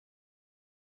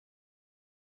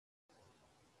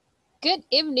Good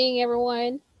evening,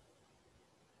 everyone.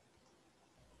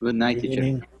 Good night, Good teacher.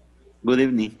 evening. Good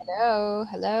evening. Hello,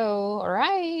 hello. All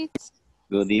right.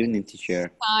 Good evening,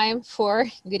 teacher. Time for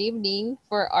good evening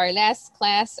for our last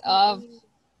class of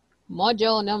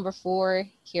module number 4.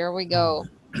 Here we go.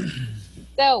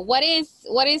 So what is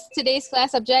today's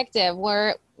class objective?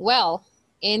 Well,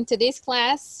 in today's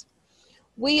class,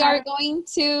 we are going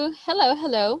to,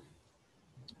 hello.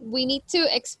 We need to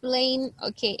explain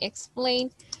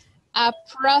a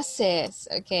process,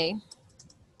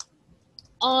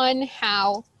 on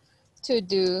how to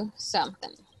do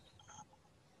something.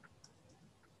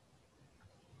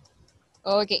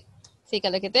 Okay, take a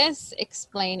look at this.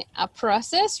 Explain a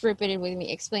process. Repeat it with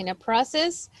me. Explain a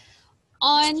process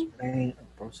on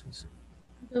Process.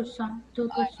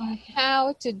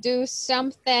 how to do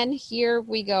something. Here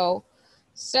we go.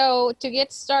 So to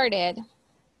get started,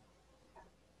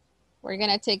 we're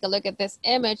gonna take a look at this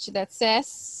image that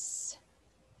says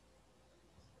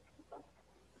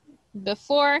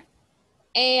before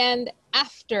and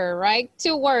after, right?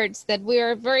 2 words that we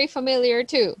are very familiar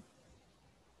to.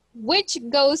 Which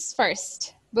goes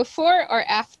first, before or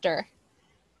after?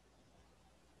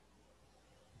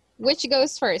 Which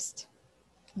goes first,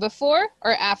 before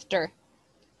or after?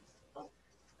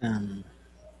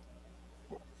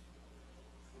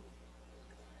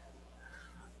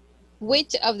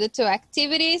 Which of the 2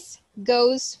 activities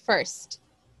goes first,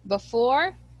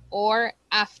 before or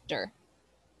after?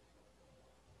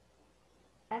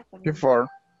 Before.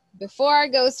 Before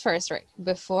goes first, right?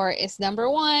 Before is number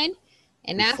 1,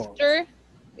 and Before. after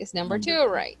is number 2,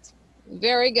 right?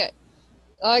 Very good.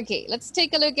 Okay, let's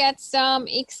take a look at some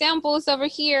examples over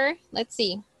here. Let's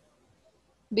see.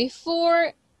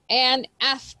 Before and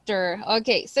after.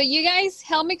 Okay, so you guys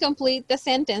help me complete the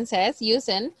sentences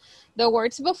using the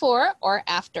words before or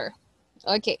after.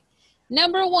 Okay,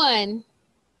 number 1.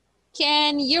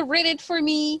 Can you read it for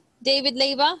me, David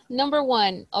Leva? Number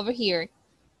 1 over here.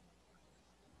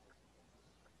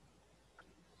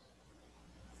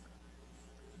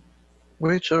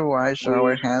 We should wash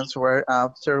our hands right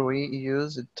after we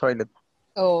use the toilet.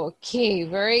 Okay,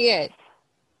 very good.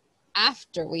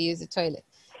 After we use the toilet.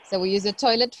 So we use the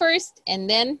toilet first and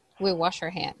then we wash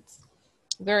our hands.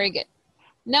 Very good.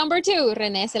 Number 2,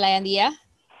 Rene Selayandia.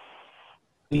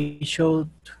 We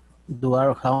should do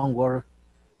our homework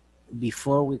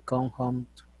before we come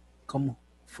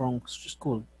from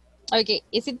school. Okay,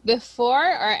 is it before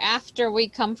or after we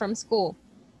come from school?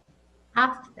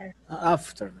 After.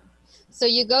 So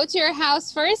you go to your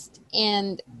house first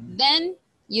and then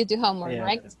you do homework, Yeah,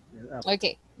 right? after.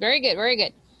 Okay, very good, very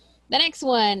good. The next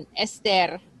one,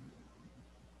 Esther.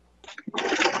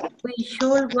 We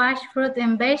should wash fruit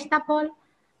and vegetables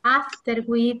after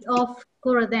we eat off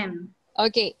core them.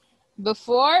 Okay,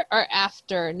 before or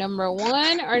after? Number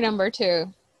 1 or number 2?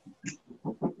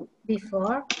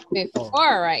 Before.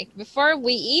 Before, right? Before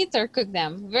we eat or cook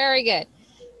them. Very good.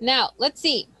 Now, let's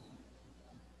see.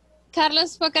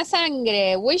 Carlos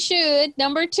Pocasangre, we should,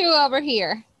 number 2 over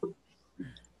here.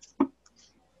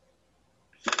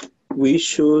 We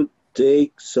should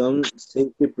take some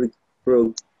safety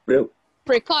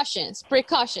Precautions.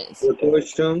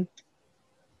 precaution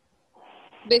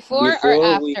Before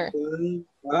or we after? climb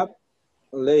up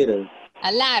later.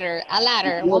 A ladder.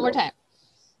 One more time.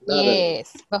 Ladder.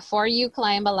 Yes, before you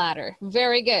climb a ladder.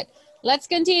 Very good. Let's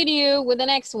continue with the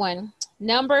next one.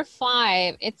 Number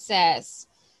 5, it says,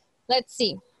 let's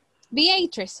see.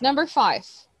 Beatrice, number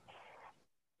 5.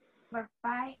 Number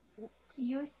 5,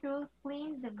 you should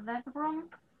clean the bathroom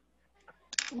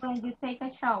when you take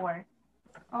a shower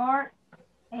or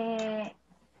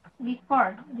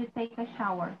before you take a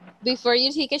shower. Before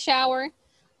you take a shower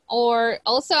or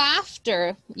also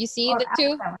after. You see Or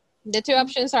the two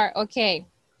options are okay.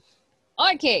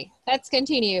 Okay, let's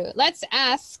continue. Let's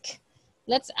ask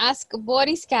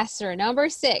Boris Castor, number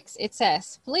 6. It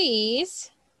says, please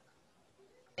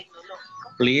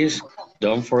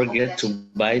don't forget to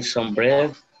buy some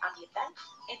bread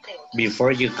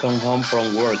before you come home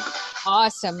from work.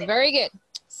 Awesome, very good.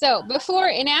 So before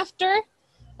and after,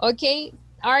 okay,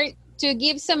 are to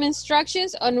give some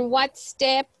instructions on what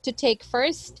step to take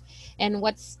first and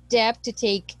what step to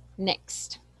take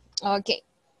next. Okay,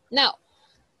 now.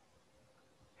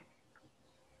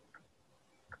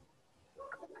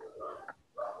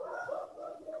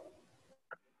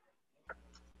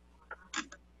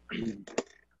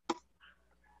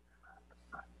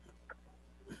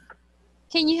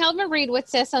 Can you help me read what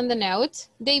says on the note,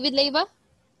 David Leva?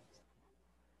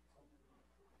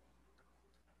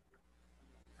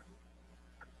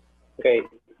 Okay,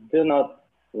 do not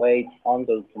wait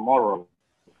until tomorrow.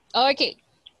 Okay,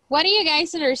 What do you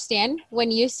guys understand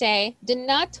when you say, do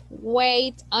not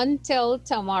wait until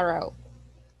tomorrow?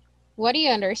 What do you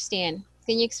understand?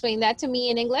 Can you explain that to me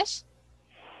in English?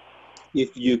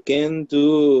 If you can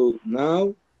do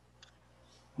now,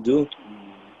 do.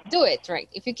 Do it, right?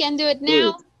 If you can do it Do now,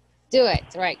 it. do it,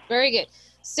 right? Very good.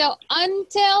 So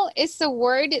until is a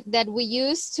word that we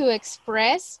use to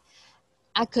express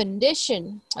a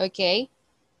condition, okay?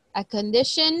 A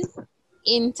condition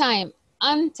in time,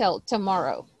 until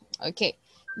tomorrow. Okay,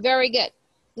 very good.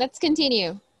 Let's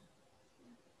continue.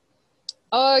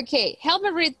 Okay, help me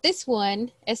read this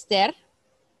one, Esther.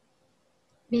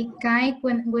 Be kind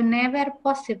whenever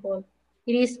possible.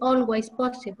 It is always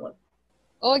possible.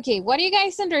 Okay, what do you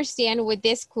guys understand with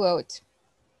this quote?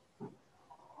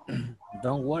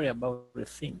 Don't worry about the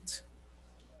things.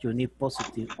 You need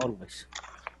positive always.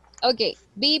 Okay,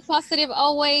 be positive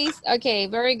always. Okay,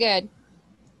 very good.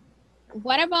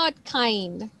 What about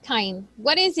kind? Kind.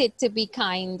 What is it to be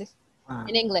kind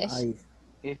in English?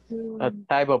 It's a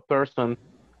type of person.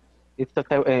 It's a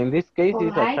type, in this case,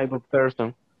 it's a type of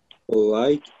person.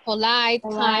 Polite. Polite,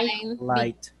 kind, be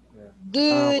Light.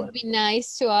 good, be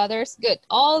nice to others. Good.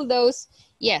 All those,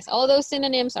 yes, all those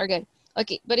synonyms are good.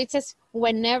 Okay, but it says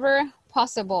whenever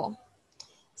possible.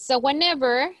 So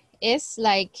whenever is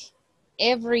like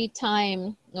every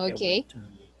time, okay?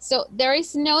 So there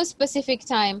is no specific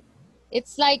time.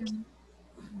 It's like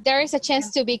there is a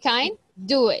chance to be kind,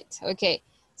 do it, okay?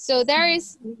 So there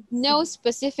is no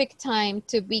specific time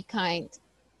to be kind.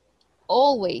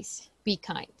 Always be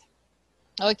kind.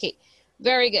 Okay,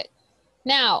 very good.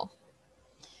 Now,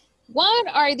 what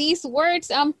are these words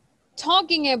I'm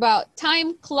talking about?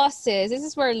 Time clauses. This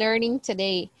is what we're learning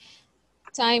today.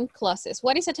 Time clauses.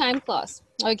 What is a time clause?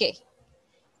 Okay.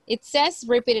 It says,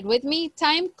 repeat it with me,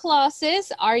 time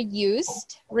clauses are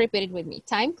used. Repeat it with me.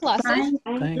 Time clauses.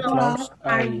 Time clause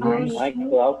are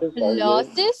used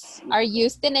Clauses are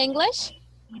used in English.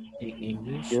 in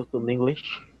English. Used in English.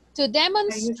 To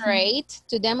demonstrate.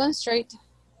 To demonstrate.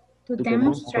 To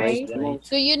demonstrate.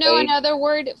 Do you know another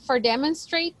word for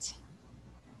demonstrate?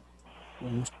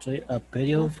 Demonstrate a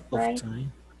period of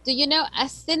time. Do you know a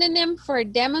synonym for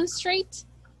demonstrate?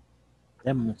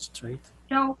 Demonstrate.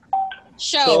 Show.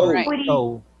 Show, right?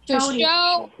 Oh, To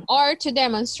show or to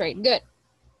demonstrate. Good.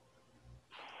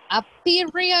 A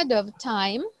period of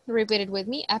time. Repeat it with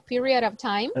me. A period of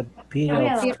time. a period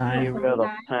of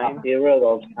time. Period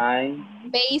of time.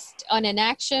 Based on an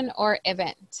action or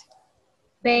event.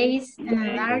 Based on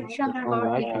an action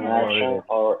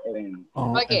or event.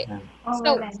 Oh, Okay. event.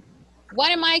 So,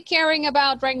 what am I caring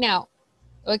about right now?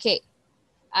 Okay.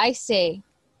 I say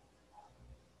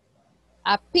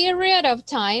a period of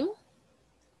time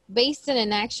based on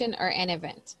an action or an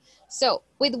event. So,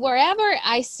 with wherever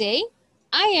I say,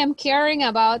 I am caring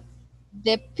about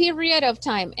the period of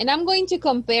time, and I'm going to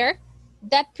compare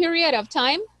that period of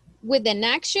time with an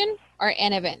action or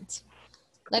an event.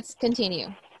 Let's continue.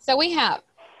 So we have,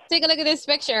 take a look at this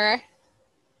picture,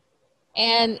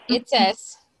 and it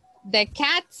says, the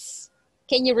cats,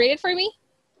 can you read it for me?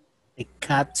 A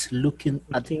cat looking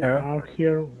at her Are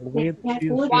here with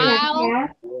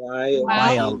While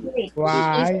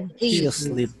while she she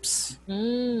sleeps. sleeps.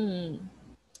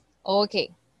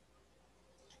 Okay.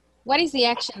 What is the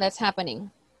action that's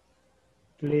happening?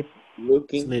 sleep,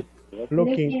 Looking. Sleep.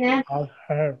 looking at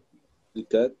her. The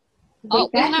cat. Oh,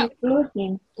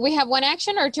 we have one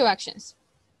action or two actions?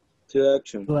 Two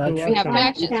action. To We have two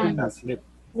action. actions. Sleep.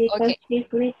 Okay.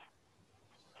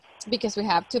 Because we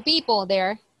have two people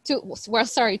there. Two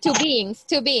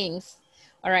beings.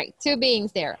 All right, two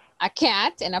beings there. A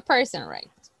cat and a person, right?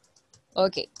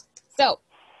 Okay. So,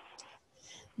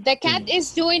 the cat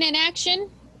is doing an action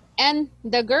and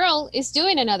the girl is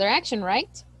doing another action,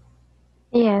 right?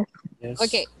 Yes. Yes.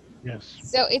 Okay. Yes.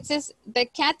 So it says the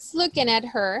cat's looking at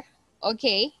her,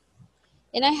 okay?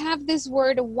 And I have this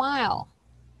word while.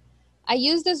 I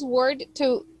use this word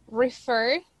to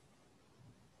refer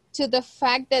to the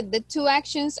fact that the two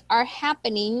actions are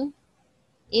happening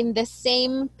in the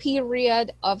same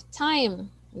period of time,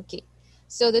 okay?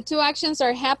 So the two actions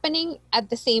are happening at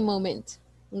the same moment,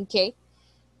 okay?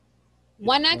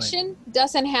 One action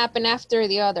doesn't happen after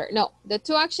the other. No, the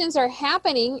two actions are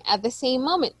happening at the same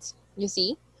moment, you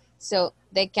see? So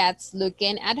the cat's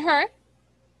looking at her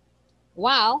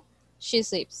while she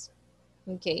sleeps,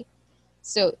 okay?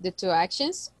 So the two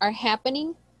actions are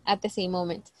happening at the same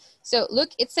moment. So look,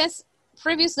 it says,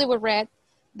 previously we read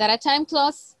that a time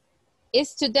clause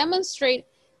is to demonstrate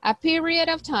a period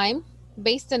of time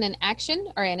based on an action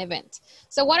or an event.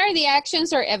 So what are the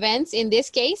actions or events in this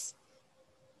case?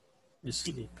 You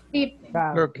sleep.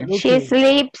 Looking. She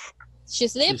sleeps. She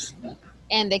sleeps.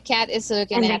 And the cat is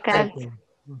looking at cat.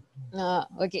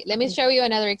 okay, let me show you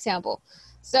another example.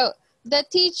 So the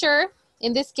teacher,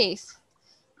 in this case,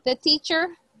 the teacher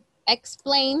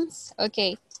explains,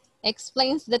 okay,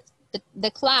 explains the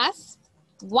class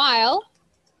while,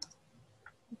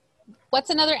 what's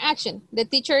another action? The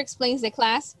teacher explains the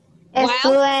class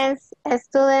while.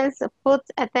 Students put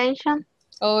attention.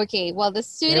 Okay, well the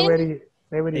student.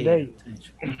 Every day.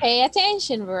 Pay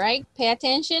attention, right? Pay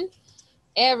attention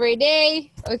every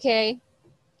day, okay?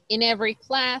 In every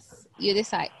class, you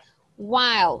decide.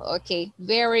 While, okay,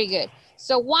 very good.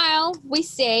 So while we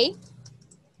say,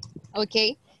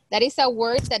 okay, that is a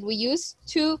word that we use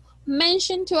to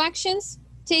mention two actions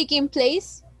taking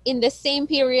place in the same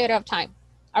period of time.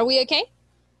 Are we okay?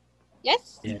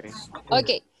 Yes? Yes.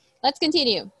 Okay, let's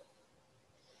continue.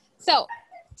 So,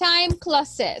 time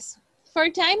clauses. For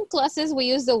time clauses, we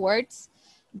use the words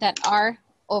that are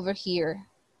over here.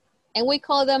 And we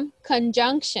call them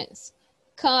conjunctions.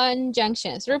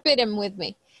 Conjunctions. Repeat them with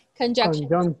me. Conjunctions.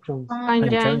 Conjunction.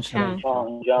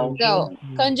 So,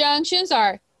 conjunctions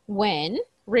are when.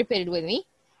 Repeat it with me.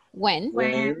 When.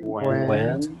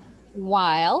 When.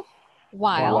 While.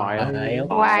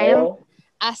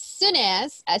 As soon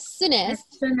as. As soon as.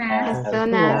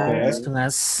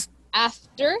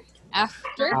 After.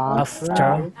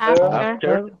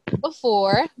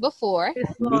 Before.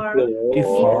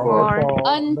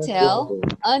 Until.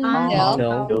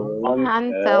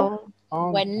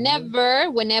 Whenever.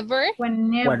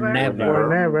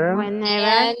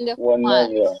 And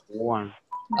One.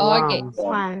 okay.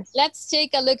 Let's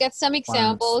take a look at some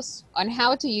examples on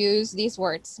how to use these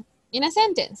words in a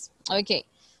sentence. Okay.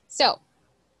 So,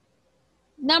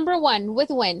 number one, with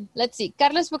when. Let's see.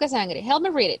 Carlos Bocasangre, help me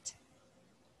read it.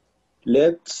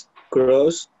 Let's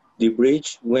cross the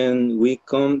bridge when we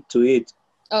come to it.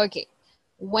 Okay.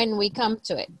 When we come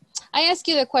to it. I ask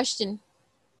you the question.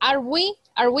 Are we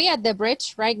at the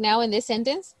bridge right now in this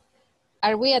sentence?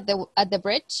 Are we at the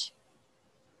bridge?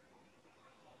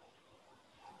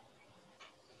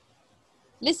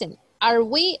 Listen, are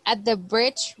we at the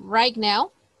bridge right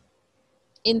now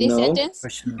in this sentence?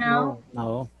 No.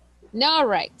 No,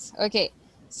 right. Okay.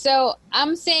 So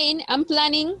I'm saying I'm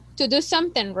planning to do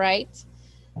something, right?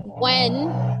 When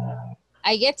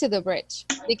I get to the bridge,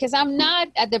 because I'm not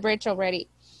at the bridge already.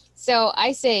 So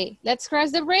I say, let's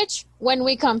cross the bridge when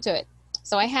we come to it.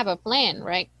 So I have a plan,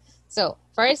 right? So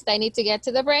first I need to get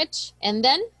to the bridge, and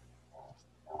then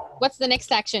what's the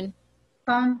next action?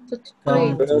 Come to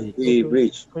The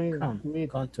bridge. Come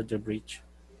to the bridge.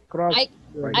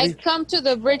 I come to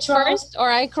the bridge first,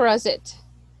 or I cross it?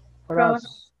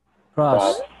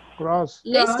 Cross.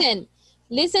 Listen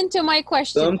to my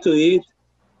question. Come to it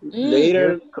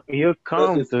later. You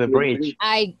come to the bridge.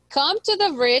 I come to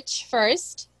the bridge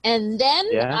first, and then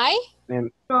I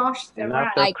cross the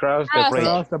bridge. Cross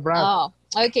the bridge. Oh,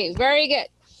 okay, very good.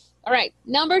 All right,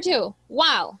 number two,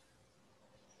 while.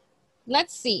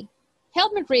 Let's see.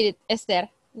 Help me read it, Esther.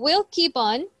 We'll keep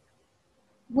on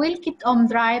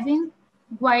driving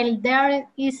while there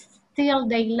is still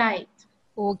daylight.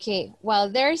 Okay, while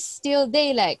there's still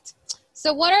daylight.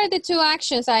 So what are the two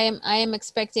actions I am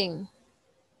expecting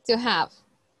to have?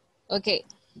 Okay,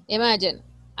 imagine.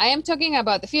 I am talking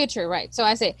about the future, right? So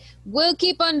I say, we'll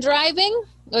keep on driving.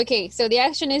 Okay, so the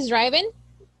action is driving.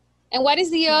 And what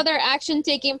is the other action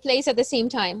taking place at the same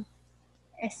time?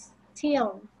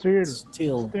 Still.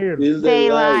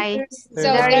 Daylight. So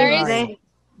there is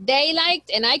daylight,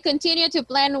 and I continue to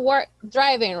plan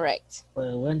driving, right?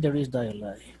 Well, when there is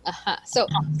daylight. So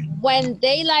when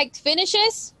daylight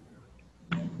finishes,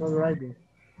 I No will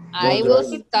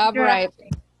driving. stop driving.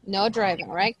 No driving,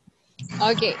 right?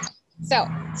 Okay, so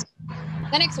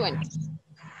the next one.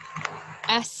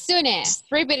 As soon as,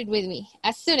 repeat it with me.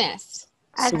 As soon as.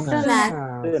 As soon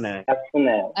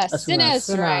as,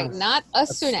 right? Not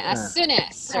as soon as,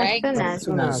 right?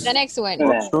 The next one.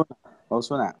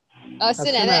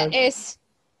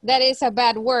 That is a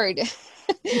bad word.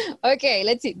 Okay,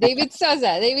 let's see. David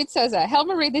Sosa, help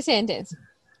me read the sentence.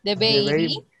 The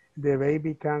baby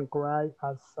can cry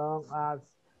as soon as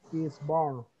he is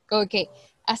born. Okay,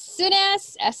 as soon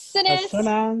as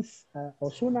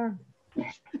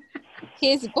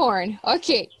he's born.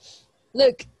 Okay,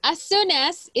 look, as soon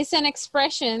as is an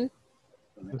expression,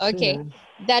 okay,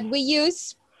 that we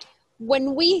use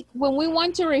when we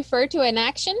want to refer to an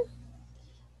action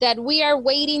that we are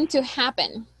waiting to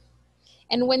happen.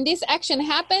 And when this action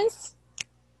happens,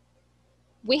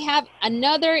 we have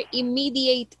another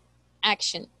immediate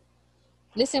action.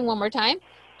 Listen one more time.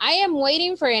 I am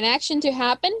waiting for an action to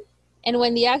happen, and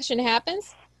when the action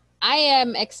happens, I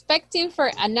am expecting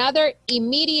for another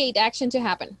immediate action to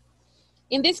happen.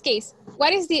 In this case,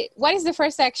 What is the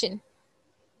first action?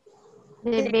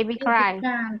 The baby cries.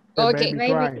 Okay.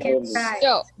 Baby cry.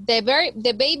 So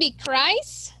the baby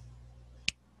cries,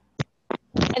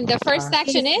 and the first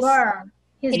action is Born.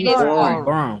 it He's is born.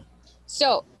 born.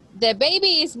 So the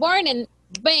baby is born, and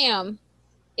bam,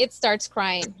 it starts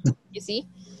crying. You see,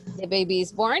 the baby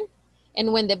is born,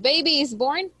 and when the baby is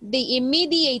born, the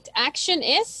immediate action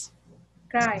is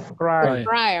Cry. Cry.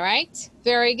 cry, right?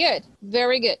 Very good,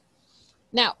 very good.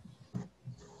 Now,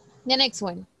 the next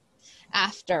one,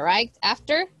 after, right?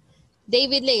 After.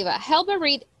 David Leva, help me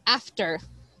read after.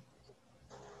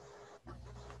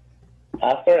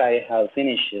 After I have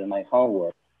finished my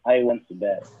homework, I went to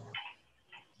bed.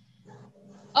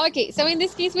 Okay, so in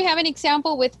this case, we have an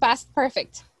example with past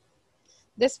perfect.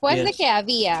 Después de que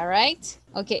había, right?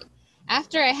 Okay,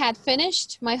 after I had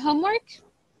finished my homework,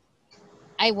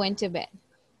 I went to bed.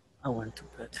 I went to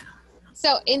bed.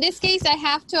 So in this case, I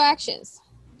have two actions.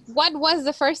 What was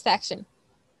the first action?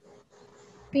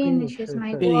 Finishes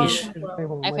my Finish.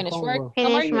 work. I finished work.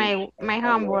 Finish my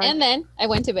homework. And then I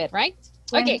went to bed, right?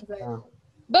 Went Okay. to bed.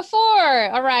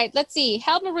 Before, all right, let's see.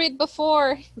 Help me read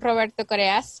before, Roberto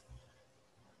Coreas.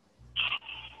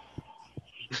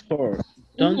 Before,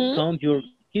 don't count your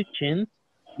chickens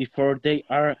before they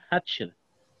are hatched.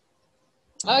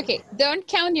 Okay, don't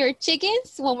count your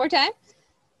chickens. One more time.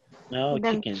 No,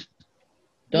 Don't- chickens.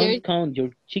 Don't count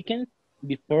your chickens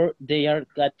before they are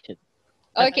hatched.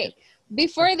 Okay,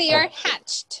 before they are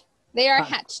hatched. They are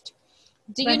hatched.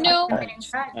 Do you know Okay,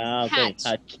 hatch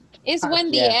hatched. is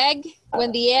when the Yeah. egg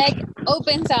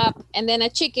opens up and then a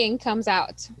chicken comes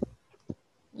out.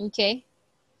 Okay,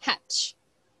 hatch.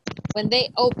 When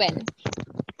they open.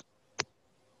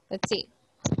 Let's see.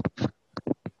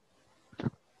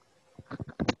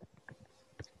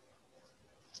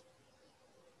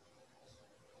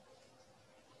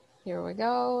 Here we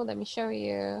go. Let me show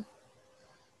you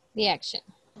the action.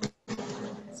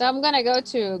 So I'm gonna go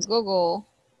to Google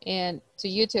and to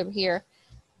YouTube here.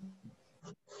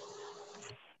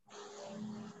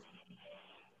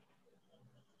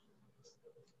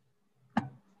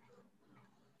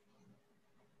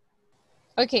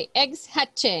 Okay, eggs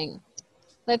hatching.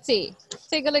 Let's see.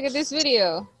 Take a look at this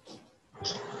video.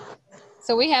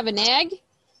 So we have an egg,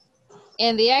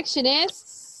 and the action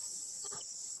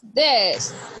is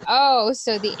this. Oh,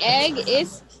 so the egg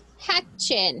is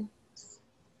hatching.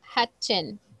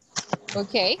 Hatching.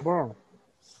 Okay. Born.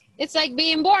 It's like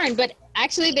being born, but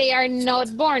actually they are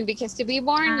not born, because to be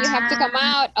born, you have to come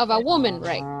out of a woman,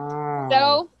 right?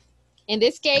 So in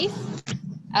this case,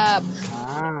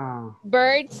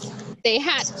 birds, they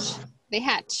hatch. They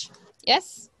hatch.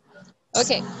 Yes?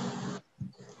 Okay.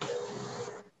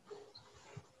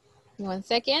 1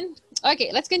 second.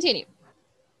 Okay, let's continue.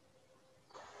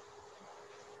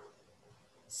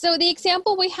 So the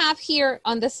example we have here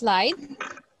on the slide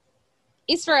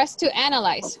is for us to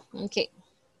analyze. Okay.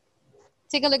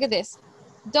 Take a look at this.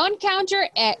 Don't count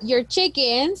your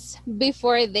chickens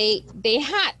before they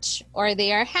hatch or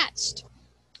they are hatched.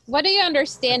 What do you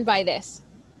understand by this?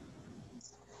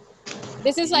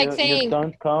 This is like saying you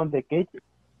don't count the kitchen.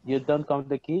 You don't count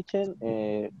the kitchen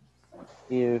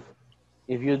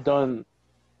if you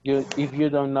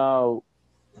don't know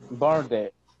burn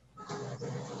the.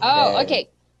 Oh, okay.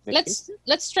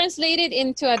 Let's translate it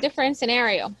into a different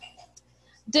scenario.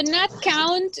 Do not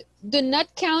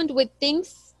count with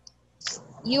things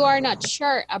you are not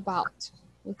sure about.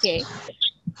 Okay.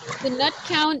 Do not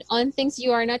count on things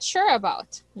you are not sure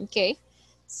about. Okay.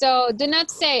 So do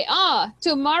not say, oh,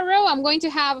 tomorrow I'm going to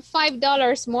have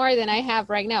 $5 more than I have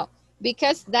right now,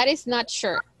 because that is not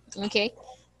sure. Okay.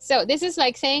 So this is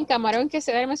like saying, camarón que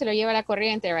se duerme se lo lleva la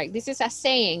corriente, right? This is a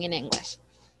saying in English.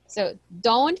 So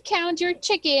don't count your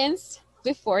chickens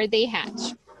before they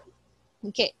hatch.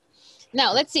 Okay.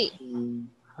 Now let's see.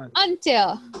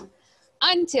 Until.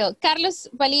 Carlos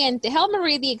Valiente, help me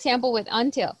read the example with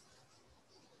until.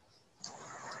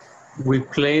 We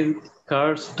played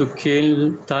cards to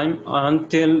kill time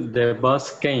until the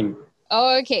bus came.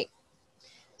 Okay.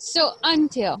 So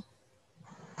until.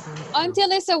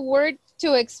 Until is a word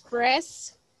to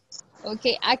express,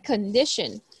 okay, a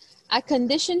condition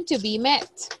to be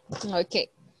met. Okay.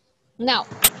 Now,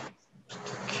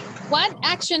 what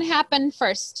action happened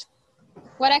first?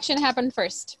 What action happened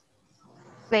first?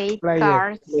 Play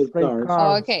cards.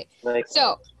 Okay.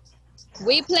 So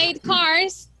we played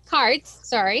cards,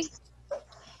 sorry.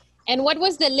 And what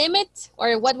was the limit,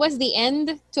 or what was the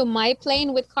end to my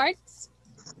playing with cards?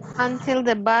 Until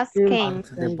the bus came.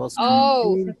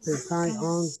 Oh.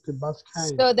 The bus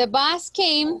came. So the bus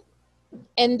came,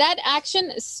 and that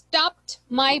action stopped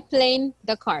my playing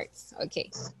the cards. Okay.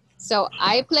 So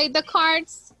I played the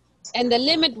cards, And the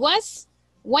limit was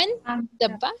when the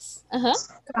bus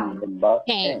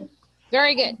came.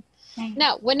 Very good.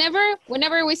 Now,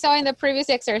 whenever we saw in the previous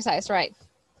exercise, right?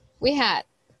 We had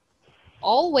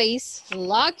always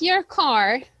lock your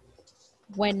car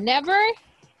whenever,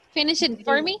 finish it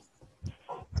for me.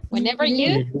 Whenever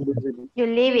you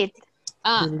leave it.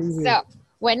 So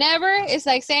whenever is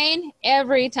like saying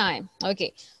every time.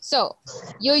 Okay, so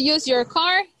you use your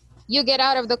car, you get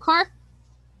out of the car,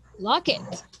 lock it.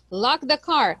 Lock the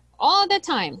car all the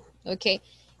time. Okay,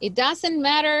 it doesn't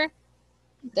matter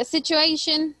the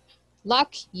situation,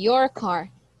 lock your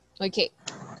car. Okay,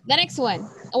 the next one.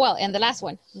 Well, and the last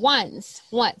one, once.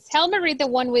 Help me read the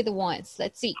one with the once.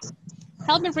 Let's see.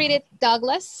 Help me read it,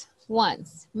 Douglas.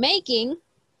 Once. Making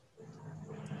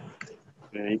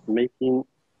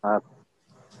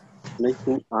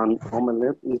an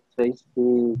omelette is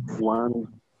tasting one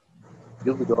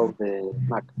you without the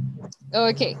mac.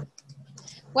 Okay.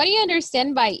 What do you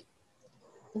understand by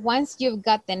once you've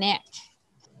got the knack?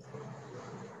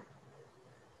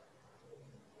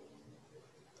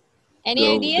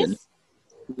 Any ideas?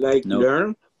 Like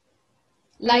learn?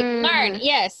 Like learn,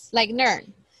 yes, like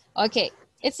learn. Okay,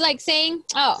 it's like saying,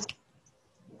 oh,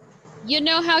 you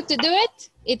know how to do it,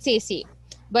 it's easy.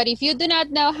 But if you do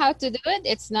not know how to do it,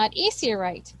 it's not easy,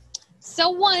 right? So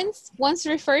once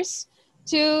refers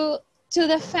to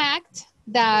the fact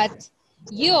that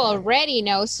you already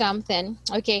know something,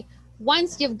 okay?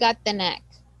 Once you've got the knack.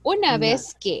 Una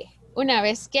vez que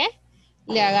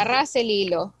le agarras el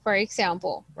hilo, for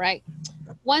example, right?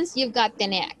 Once you've got the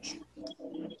knack.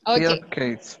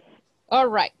 Okay. All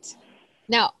right.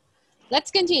 Now, let's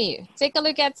continue. Take a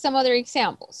look at some other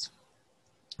examples.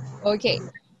 Okay.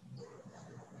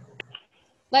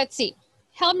 Let's see.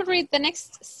 Help me read the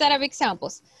next set of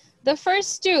examples. The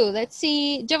first two, let's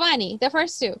see, Giovanni, the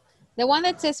first two. The one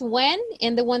that says when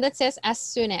and the one that says as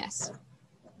soon as.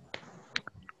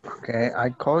 Okay, I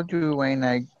called you when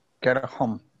I get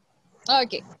home.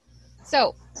 Okay.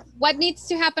 So, what needs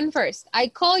to happen first? I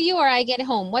call you or I get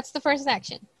home. What's the first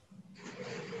action?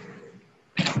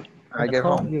 I get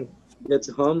home. Get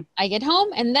home. I get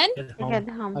home and then? I get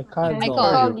home. I call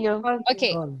call you.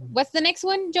 Okay. What's the next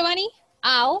one, Giovanni?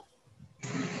 I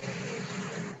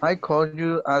called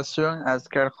you as soon as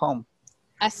get home.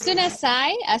 As soon as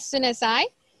I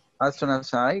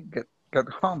get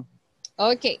home.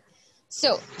 Okay.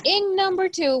 So, in number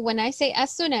two, when I say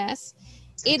as soon as,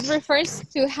 it refers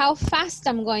to how fast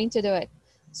I'm going to do it.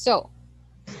 So,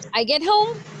 I get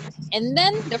home, and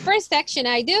then the first action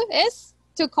I do is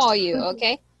to call you,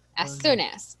 okay? As soon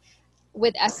as.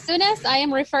 With as soon as, I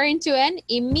am referring to an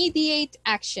immediate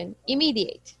action.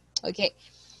 Immediate, okay?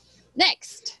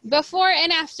 Next, before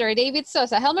and after, David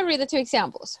Sosa. Help me read the two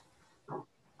examples.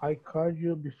 I call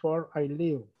you before I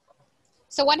leave.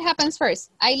 So what happens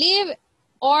first? I leave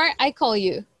or I call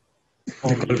you?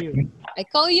 I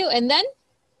call you and then?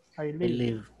 I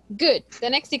leave. Good. The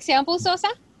next example, Sosa?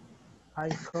 I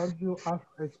call you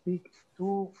after I speak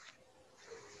to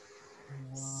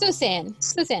Susan.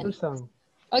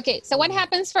 Okay, so what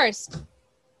happens first?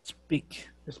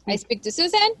 I speak to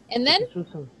Susan and then?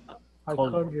 I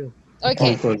call you.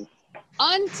 Okay.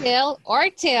 Until or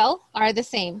till are the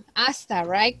same. Hasta,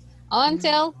 right?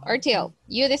 Until or till.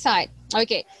 You decide.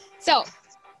 Okay. So,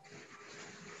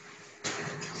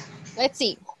 let's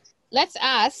see. Let's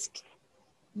ask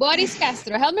Boris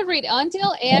Castro. Help me read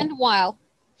until and while.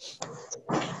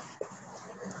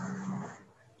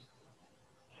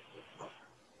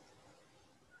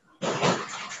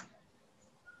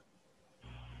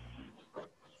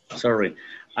 Sorry.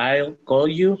 I'll call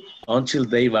you until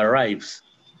Dave arrives.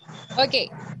 Okay.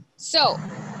 So,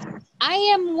 I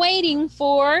am waiting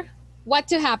for what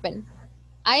to happen?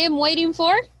 I am waiting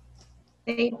for?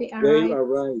 David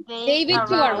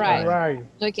to arrive.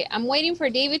 Okay, I'm waiting for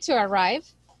David to arrive.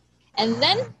 And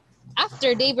then,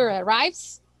 after David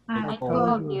arrives, I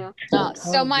call you.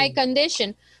 So my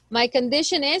condition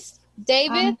is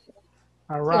David to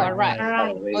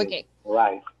arrive. Okay.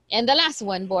 Right. And the last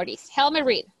one, Boris. Help me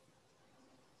read.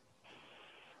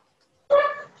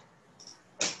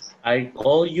 I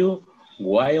call you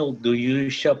while do you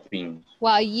shopping.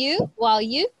 While you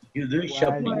You do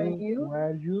shopping.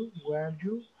 While you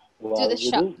do the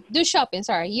shop. Do shopping,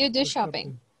 sorry. You do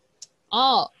shopping.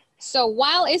 Oh, so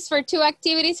while is for two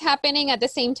activities happening at the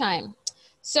same time.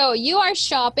 So you are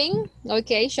shopping,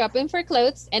 okay, shopping for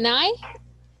clothes, and I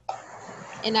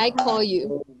call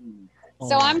you.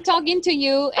 So I'm talking to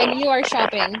you and you are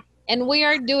shopping, and we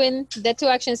are doing the two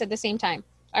actions at the same time.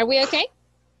 Are we okay?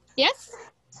 Yes?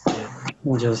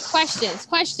 Yes.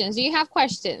 Questions. Do you have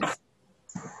questions?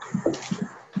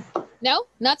 No?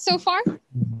 Not so far?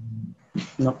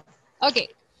 No. Okay,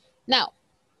 now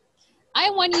I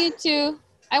want you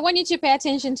to pay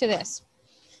attention to this.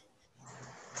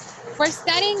 We're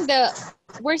studying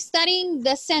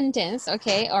the sentence,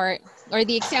 okay, or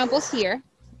the examples here,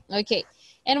 okay,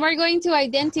 and we're going to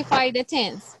identify the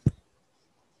tense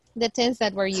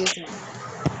that we're using.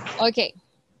 Okay,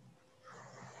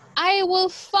 I will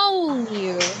phone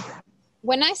you.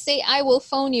 When I say I will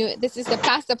phone you, this is the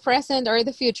past, the present, or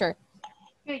the future?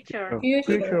 Future.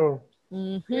 Future.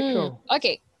 Mm-hmm.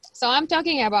 Okay, so I'm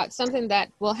talking about something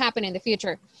that will happen in the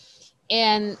future.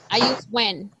 And I use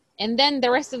when. And then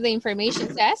the rest of the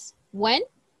information says when?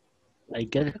 I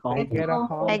get home. I get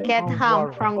home, I get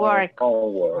home from work.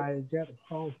 I get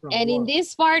home from And in work.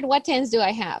 this part, what tense do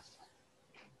I have?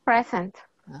 Present.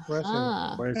 So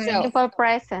Simple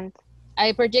present.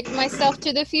 I project myself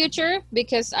to the future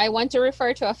because I want to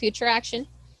refer to a future action.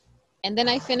 And then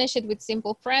I finish it with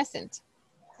simple present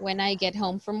when I get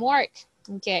home from work.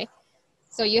 Okay,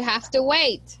 so you have to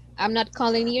wait. I'm not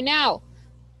calling you now.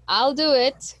 I'll do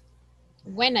it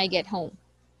when I get home.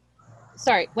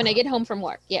 Sorry, when I get home from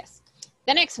work, yes.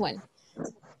 The next one.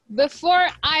 Before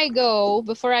I go,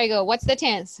 what's the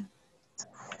tense?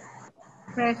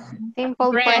 Present.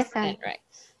 Simple present. Right.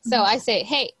 So I say,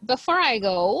 hey, before I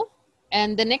go,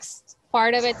 and the next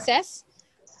part of it says,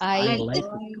 I like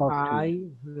to talk to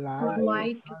you.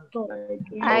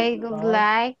 I would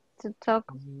like to talk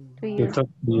to you.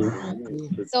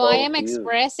 So I am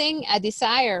expressing a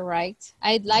desire, right?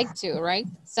 I'd like to, right?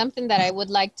 Something that I would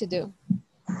like to do.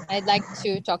 I'd like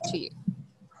to talk to you.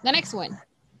 The next one.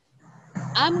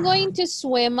 I'm going to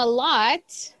swim a lot.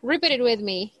 Repeat it with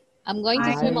me. I'm going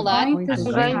to swim a lot. I'm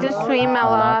going to swim a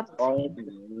lot.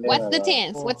 What's the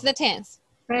tense? What's the tense?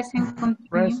 Present continuous.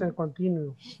 Present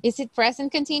continuous. Is it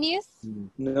present continuous?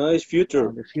 No, it's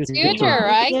future. It's future,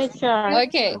 right? Future.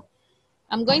 Okay.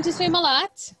 I'm going to swim a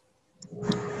lot.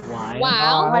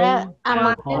 While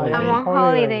I'm on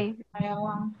holiday.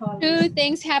 Two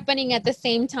things happening at the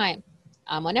same time.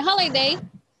 I'm on a holiday.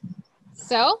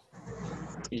 So,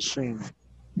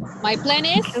 my plan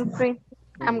is?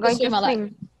 I'm going to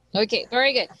swim. Okay,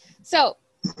 very good. So,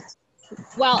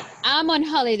 well, I'm on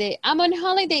holiday. I'm on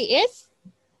holiday is?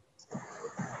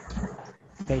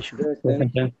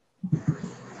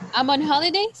 I'm on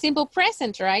holiday, simple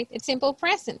present, right? It's simple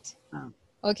present.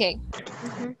 Okay.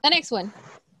 The next one.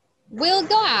 We'll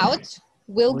go out.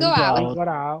 We'll go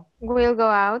out. We'll go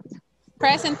out.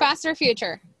 Present, past, or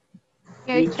future?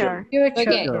 Future.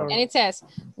 Okay, and it says,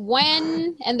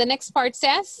 when, and the next part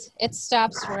says, it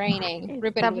stops raining.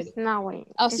 Repeat it with me. Snowing.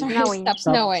 Oh, sorry, stop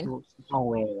snowing.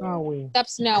 Stop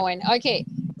snowing. Okay,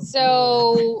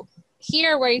 so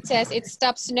here where it says it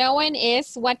stops snowing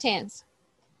is what tense?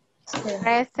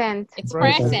 Present. It's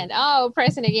present. Oh,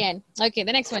 present again. Okay,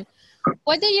 the next one.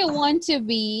 What do you want to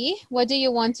be? What do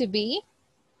you want to be?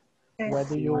 What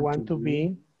do you want to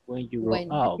be? When you grow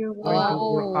up.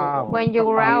 When you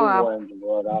grow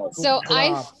up. So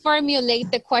I formulate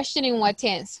the question in what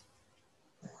tense?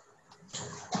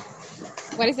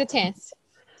 What is the tense?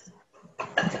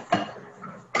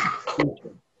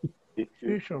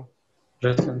 Future.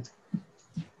 Present.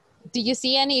 Do you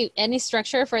see any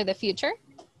structure for the future?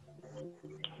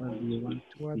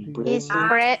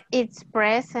 It's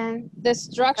present. The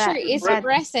structure is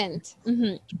present.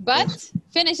 But,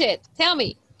 finish it. Tell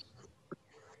me.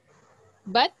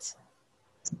 But,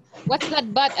 what's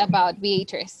that but about,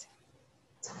 Beatrice?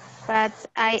 But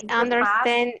I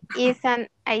understand it's an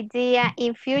idea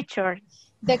in future.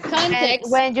 The context.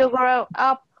 And when you grow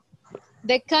up.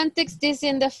 The context is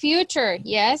in the future,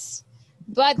 yes.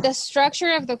 But the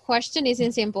structure of the question is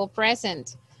in simple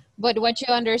present. But what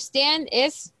you understand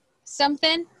is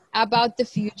something about the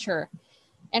future.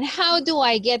 And how do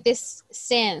I get this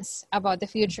sense about the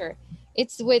future?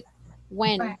 It's with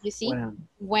when, you see?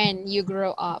 When you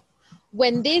grow up.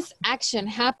 When this action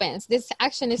happens, this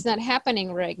action is not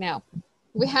happening right now.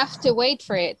 We have to wait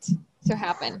for it to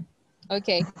happen.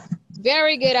 Okay,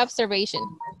 very good observation.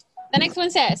 The next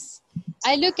one says,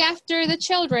 I look after the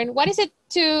children. What is it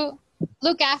to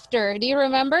look after? Do you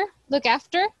remember? Look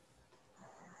after?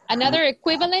 Another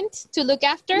equivalent to look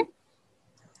after?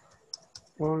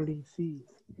 Only see.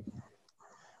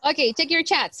 Okay, check your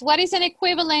chats. What is an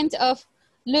equivalent of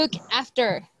look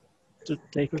after? To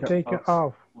take care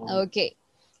of. Okay,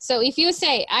 so if you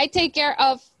say, I take care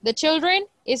of the children,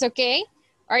 is okay.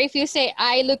 Or if you say,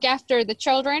 I look after the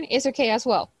children, is okay as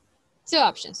well. Two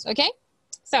options, okay?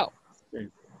 So,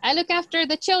 I look after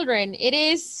the children. It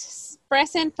is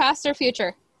present, past, or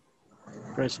future?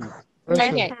 Present.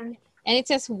 Okay, and it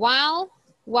says while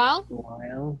Well,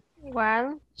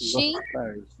 she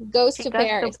goes to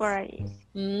Paris.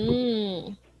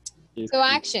 Two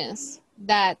actions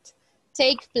that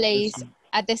take place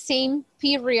at the same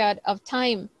period of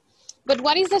time. But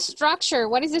what is the structure?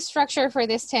 What is the structure for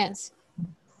this tense?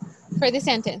 For this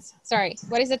sentence, sorry.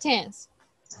 What is the tense?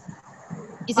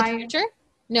 Is it future?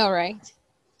 No, right?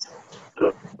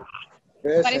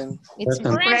 Present. It's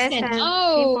Present. present.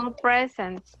 Oh. Simple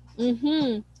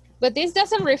present. But this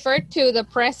doesn't refer to the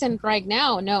present right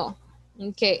now, no.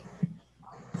 Okay.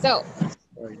 So,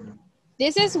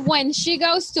 this is when she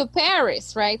goes to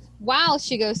Paris, right? While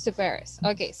she goes to Paris.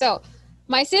 Okay, so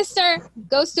my sister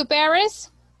goes to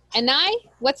Paris and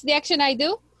what's the action I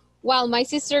do? While my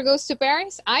sister goes to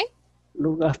Paris, I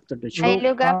look after the I children.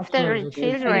 look after the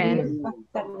children.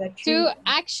 Two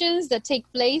actions that take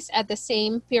place at the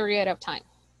same period of time.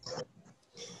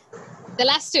 The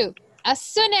last two. As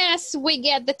soon as we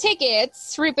get the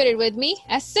tickets, repeat it with me.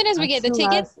 As soon as we get the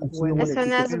tickets. As soon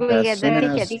as we get As the soon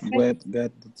as ticket. we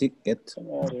get the ticket.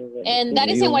 And that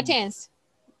is in what tense?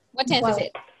 What tense is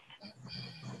it?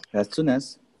 As soon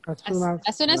as.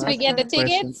 As soon as we get the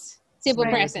tickets, simple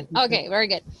present. Okay, very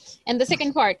good. And the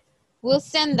second part, we'll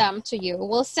send them to you.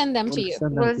 We'll send them to you.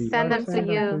 We'll send them to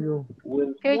you.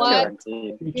 What?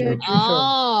 Future.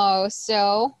 Oh,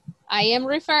 so I am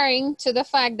referring to the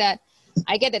fact that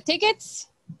I get the tickets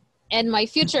and my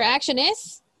future action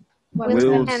is?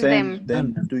 We'll send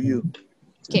them to you.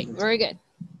 Okay, very good.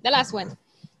 The last one.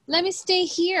 Let me stay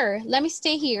here. Let me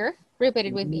stay here. Repeat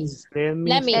it with me.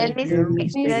 Let me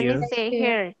stay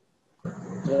here.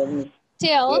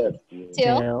 Till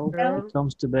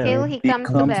comes to bed. Till he comes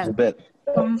to bed.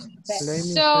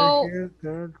 So,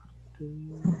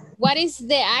 what is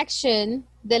the action,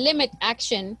 the limit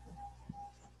action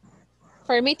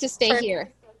for me to stay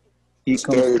here? He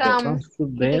comes to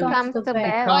bed.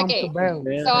 Okay,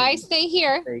 so I stay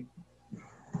here.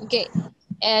 Okay,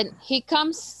 and he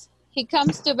comes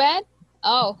to bed.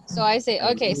 Oh, so I say,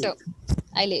 okay, so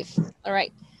I leave. All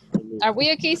right. Are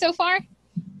we okay so far?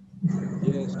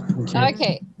 Yes.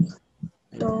 Okay.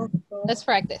 Let's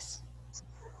practice.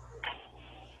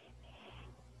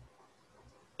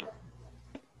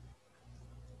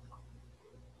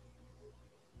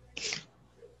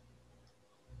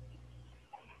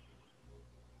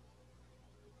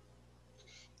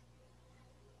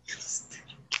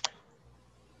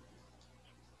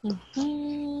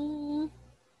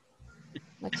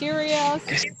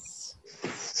 Materials.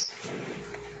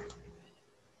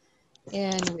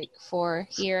 And week 4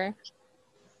 here.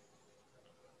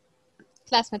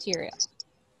 Class material.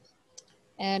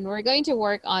 And we're going to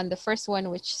work on the first one,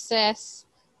 which says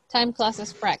time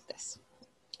classes practice.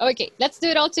 Okay, let's do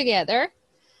it all together.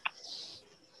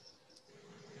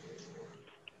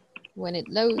 When it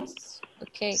loads,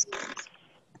 okay.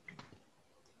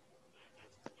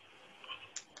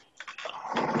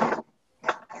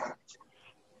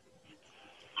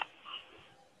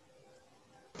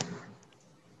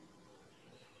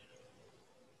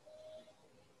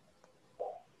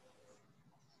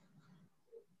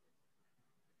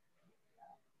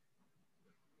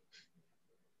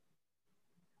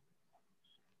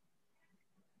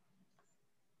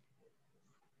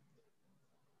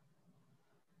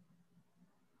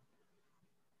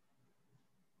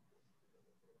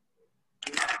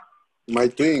 My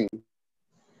twin.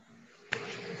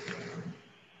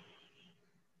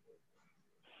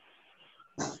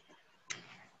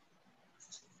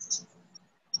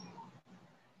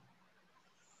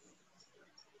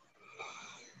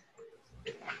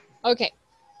 Okay.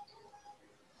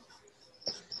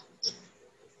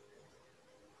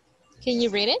 Can you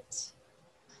read it?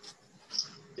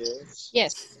 Yes.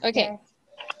 Yes, okay.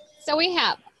 So we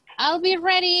have, I'll be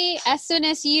ready as soon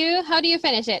as you, how do you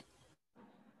finish it?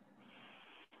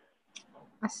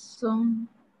 As soon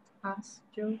as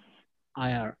you.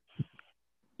 I are.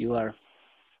 You are.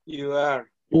 You are.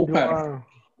 You are.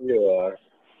 You are.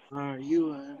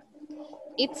 You are.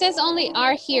 It says only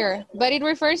are here, but it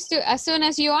refers to as soon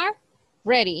as you are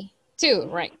ready to,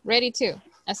 right? Ready to,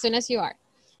 as soon as you are.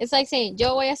 It's like saying,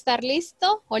 yo voy a estar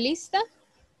listo o lista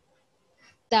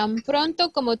tan pronto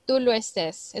como tú lo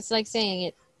estés. It's like saying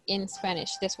it in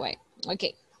Spanish this way.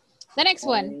 Okay. The next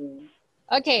one.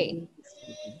 Okay.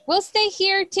 We'll stay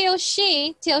here till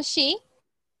she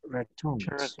returns.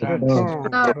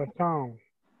 Return.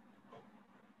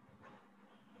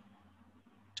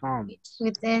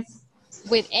 With S.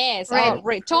 With S. Oh,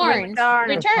 returns.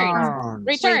 Returns.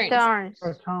 Returns.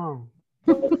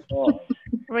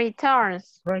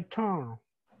 Returns.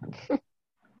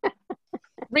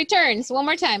 Returns. One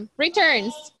more time.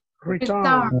 Returns.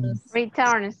 Returns.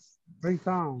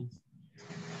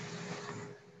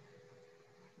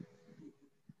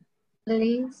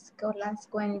 Please, Colas,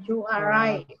 when you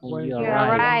arrive. When you You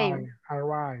arrive.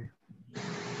 Arrive.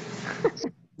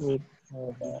 With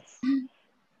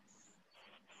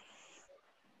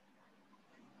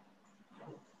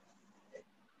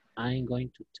I'm going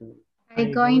to tell.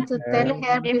 I'm going to tell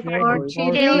her before she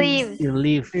She leaves. leaves. You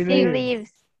leave. She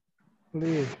leaves.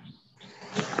 Leave.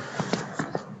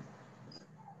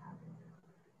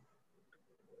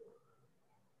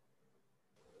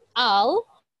 I'll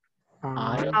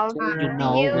I'll tell you You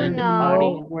know when the know party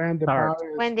When the starts.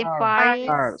 party when the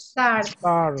starts.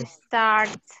 party Starts.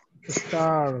 starts.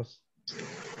 Stars.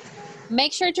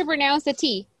 make sure to pronounce the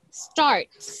T.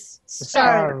 Starts.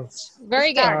 Stars.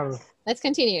 Very good. Stars. Let's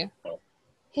continue.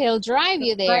 He'll drive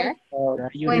you there.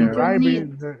 You When there. you Drive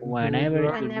need. it Whenever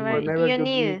you Whenever need. you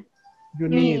need. You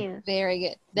need. Very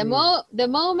good. The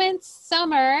moment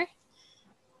summer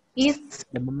It's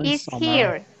The moment Is summer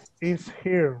here. It's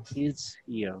here. is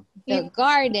here. the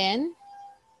garden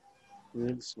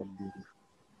Feels so beautiful.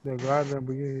 The garden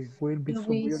will be will so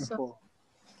be beautiful.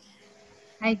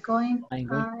 I'm going I'm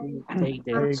going to take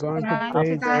Are the you going to Going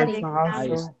take to the study. exam I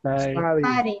also? study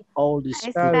Study. all this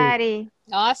I Study. study.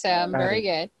 awesome. Very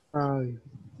good. Study.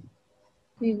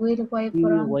 we will wait We for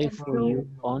will wait until for you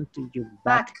until you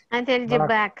back. back. Until you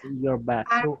back. You're back.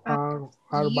 You are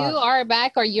You back. are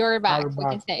back or you're back. Are We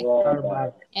can back. say Are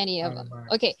back. any of Are them.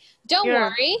 back. Okay. Don't You're-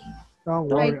 worry. Don't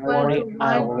Don't worry. worry,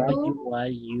 I I'll will watch you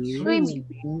while you Swim.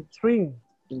 Swim.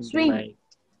 in the Swim. lake.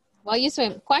 While you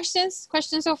swim. Questions?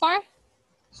 Questions so far?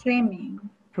 Swimming.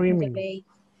 Swimming. The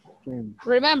Swim.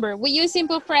 Remember, we use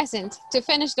simple present to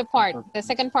finish the part, the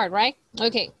second part, right?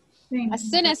 Okay. Swimming. As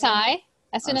soon as I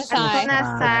As soon as Outside.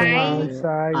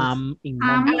 I'm in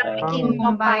I'm Mumbai. in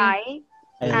Mumbai,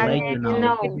 I'll I'll let let you you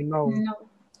know. know. No.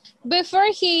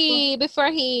 before he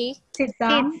Sit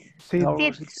down. Sit, Or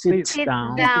sit, sits Sit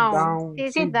down. down.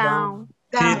 Sit Sit down.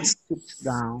 Down. Sits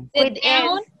down. sit With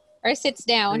down S. or sits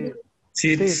down?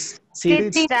 Sits.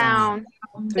 Sit down.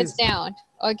 Sits down.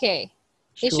 Okay.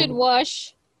 He should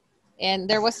wash. And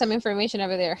there was some information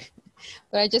over there.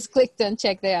 But I just clicked and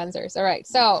checked the answers. All right.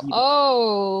 So,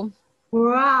 oh,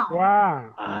 Wow.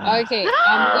 Wow. okay.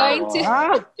 I'm going to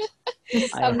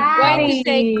I'm going to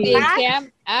take the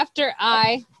exam after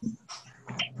I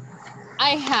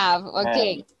have.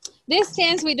 Okay. This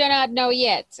tense we do not know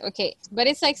yet. Okay. But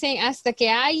it's like saying hasta que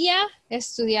haya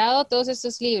estudiado todos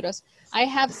estos libros. I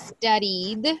have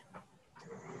studied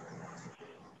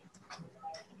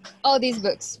all these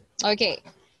books. Okay.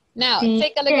 Now,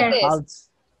 take a look at this.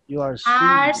 You are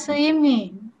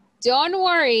swimming. Don't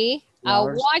worry. I'll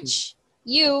are watch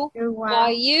you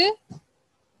while you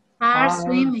are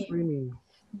swimming.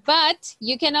 But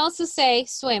you can also say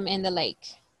swim in the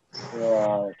lake.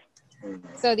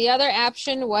 So the other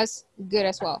option was good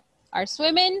as well. Are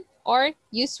swimming or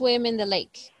you swim in the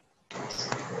lake.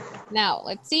 Now,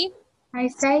 let's see. I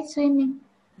say swimming.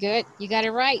 Good. You got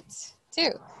it right,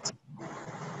 too.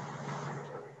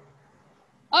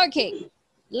 Okay.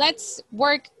 Let's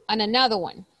work on another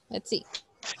one. Let's see.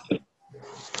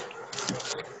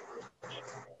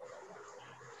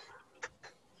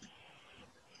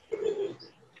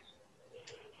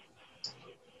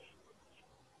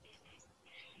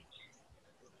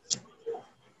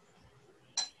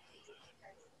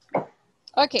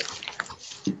 Okay.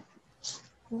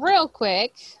 Real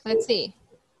quick, let's see.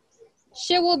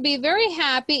 She will be very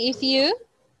happy if you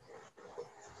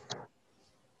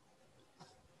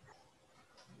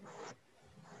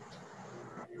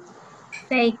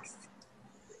takes.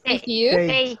 If you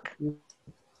Take.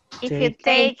 If you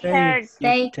take her.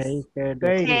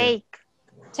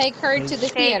 Take her to the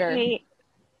theater.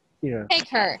 Here. Take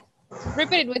her.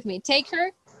 Repeat it with me. Take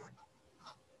her.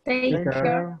 Take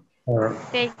her.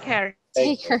 Take her.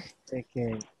 Take her.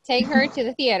 Take her to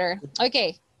the theater.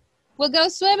 Okay. We'll go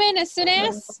swimming as soon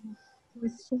as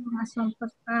It's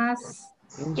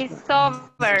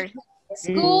over.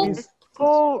 school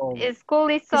School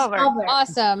is over.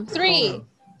 Awesome. 3.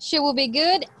 She will be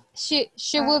good. She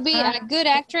will be a good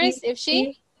actress if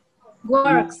she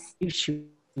works. If she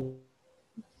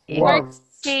works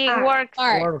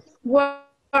hard.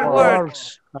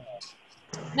 works.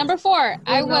 Number 4.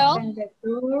 I will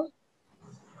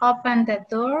Open the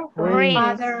door when Rings.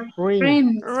 father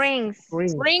Rings.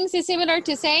 Rings is similar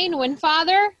to saying when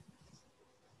father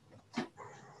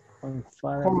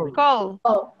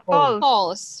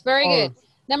calls. Very good.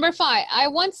 Number 5. I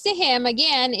won't see him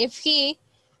again if he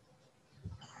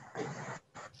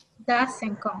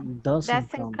doesn't come.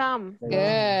 Doesn't come.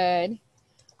 Good.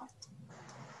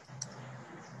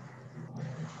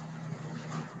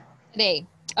 Today.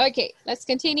 Okay, let's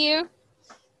continue.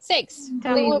 6.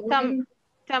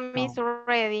 Tommy's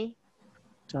ready.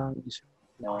 Tongue is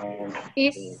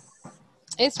Is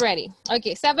It's ready.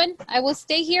 Okay, 7. I will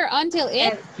stay here until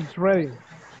it It's ready.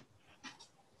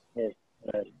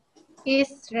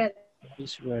 is ready.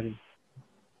 is ready.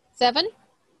 7.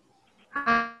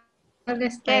 I'll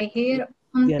stay Get. here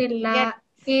Get. until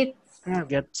it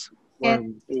Gets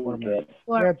gets warmer.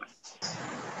 warm.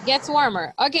 Gets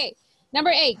warmer. Okay,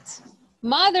 number 8.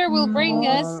 Mother will bring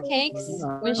us cakes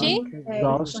when she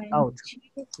Goes out.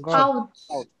 Out.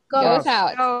 goes Goes.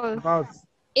 out. Goes.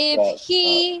 If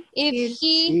he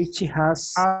If she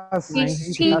has As time,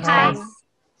 if she he has has time,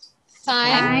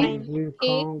 time time, will he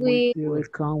come we with you. will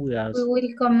come with us. we will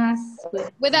come us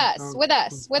with us, with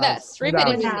us, with us. Repeat it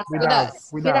with with me. us, With us.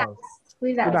 with us,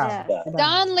 with With us. us.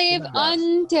 Don't leave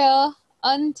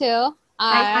until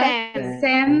I I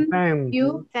send, Send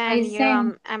you. send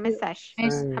you a message.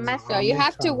 Send A So message. you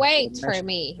have to wait for Message.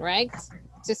 me, right?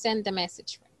 To send the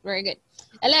message. Very good.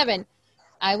 11.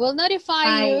 I will notify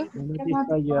you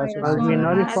Notify you as I will soon As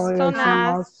notify soon as soon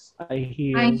as as I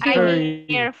hear I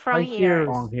hear from here.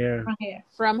 on here. from here.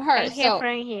 from I her.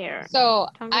 hear So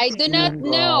from here. I do not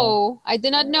know. I do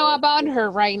not know about her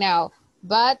right now.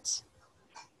 But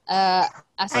as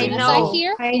I soon as I know.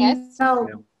 hear, I yes, know.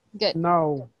 good.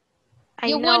 no. I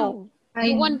You know.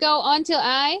 won't go until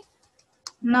I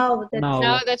No, that No,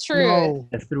 know the truth. No.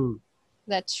 the truth.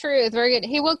 The truth. Very good.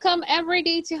 He will come every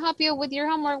day to help you with your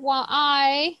homework while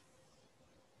I'm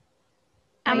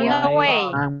I am away.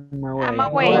 I'm away. I'm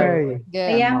away. Away. I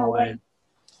good. am I'm away.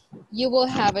 You will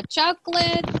have a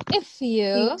chocolate if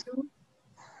you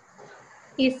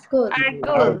It is good.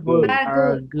 Are good. Are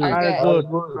Are good. good. are Are good.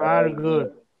 good. Are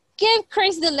good. Give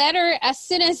Chris the letter as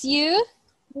soon as you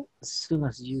As soon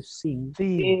as you sing,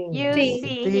 See. You See.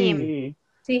 see him.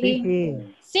 See See him.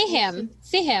 him. see him.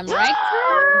 See him, right?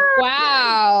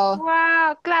 Wow.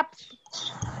 Wow, clap.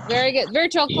 Very good.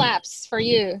 Virtual claps for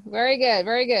you. Very good.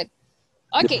 Very good.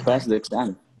 Okay. You pass the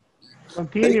exam.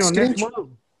 Continue. Next move.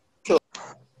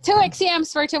 2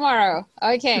 exams for tomorrow.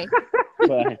 Okay.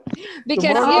 Bye.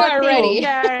 Because Tomorrow- you Oh, are ready.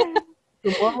 teacher.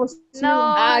 Tomorrow's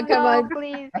No, Come no, on.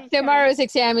 please, teacher. Tomorrow's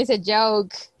exam is a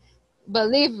joke.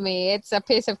 Believe me, it's a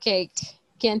piece of cake.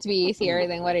 Can't be easier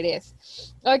than what it is.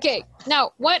 Okay,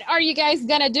 now what are you guys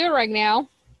gonna do right now?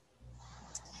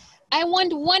 I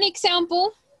want one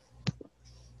example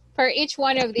for each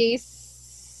one of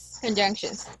these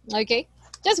conjunctions. Okay,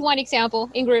 just one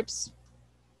example in groups.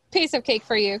 Piece of cake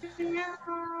for you.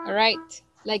 All right,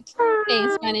 like in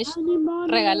Spanish,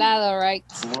 regalado, right?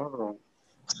 Tomorrow.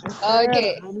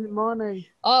 Okay. I need money.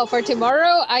 Oh, for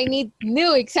tomorrow, I need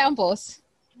new examples,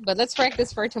 but let's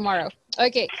practice for tomorrow.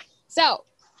 Okay, so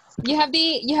you have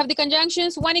the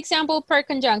conjunctions, one example per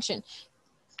conjunction.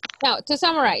 Now, to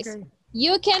summarize, Okay.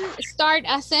 you can start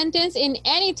a sentence in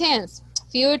any tense,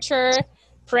 future,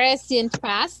 present,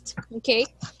 past, okay?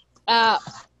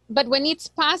 But when it's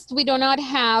past, we do not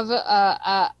have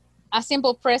a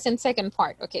simple present second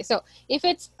part, okay? So if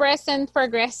it's present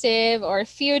progressive or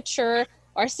future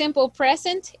or simple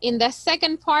present, in the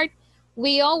second part,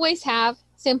 we always have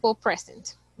simple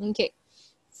present, okay?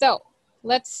 So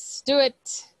let's do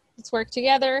it. Let's work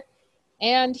together.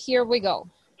 And here we go.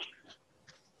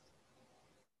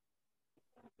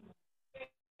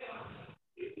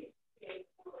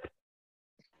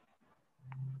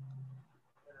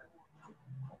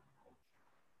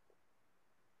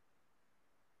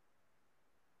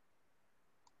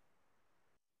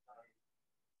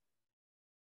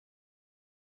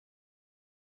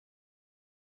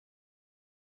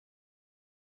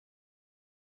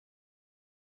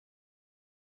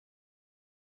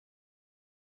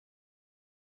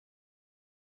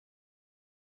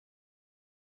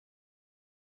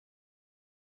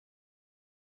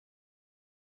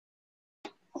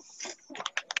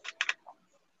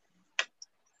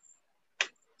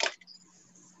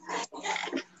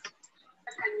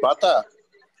 Pata.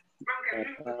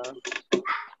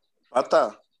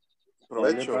 Pata.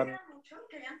 Provecho.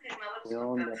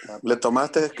 ¿Le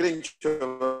tomaste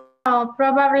screenshot?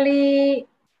 Probably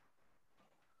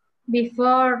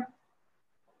before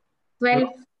 12.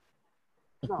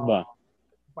 Bye.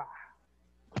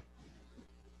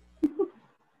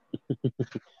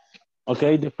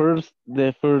 Okay, the first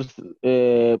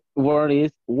word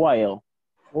is while.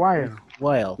 While.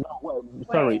 well, No,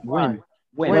 sorry, when.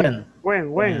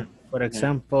 When. for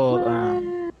example,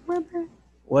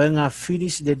 when I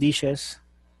finish the dishes,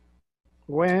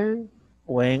 When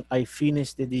when I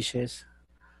finish the dishes,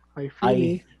 I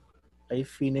finish I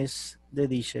finish the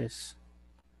dishes.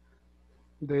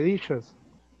 the dishes.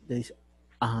 This,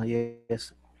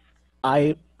 yes.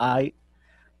 I, I,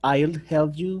 I'll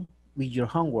help you with your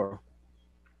homework.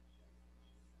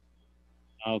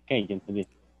 Okay, ya entendí.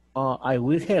 I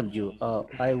will help you.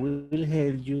 I will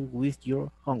help you with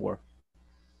your homework.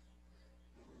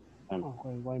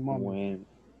 Okay, one moment.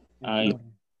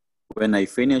 When I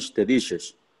finish the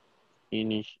dishes.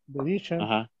 Finish. The dishes.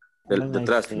 Ajá. Los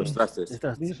trastes.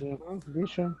 Dishes.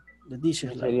 The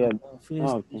dishes. Sería, Finish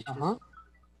the okay. dishes.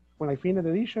 When I finish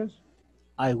the dishes.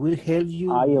 I will help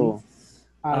you I'll.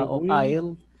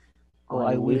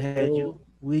 I will help you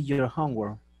with your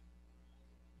homework.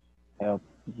 Help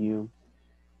you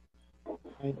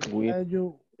with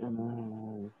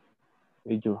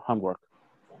your homework.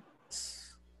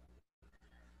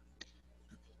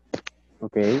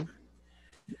 Okay,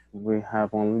 we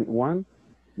have only one.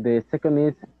 The second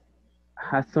is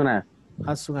as soon as.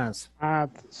 As soon as. As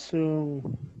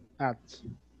soon as.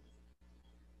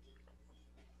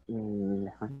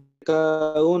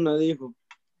 Cada una dijo.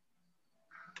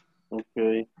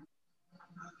 Okay.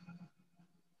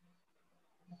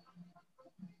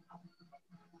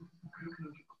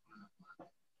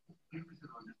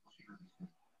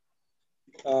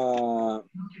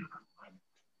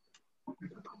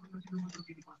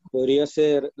 Podría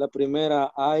ser la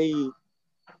primera. I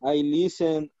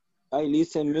listen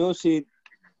music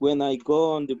when I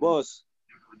go on the bus.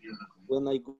 When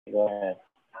I go. Go ahead.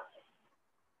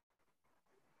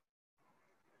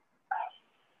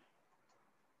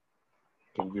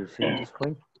 Can you see the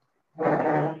screen?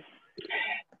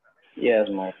 Yes,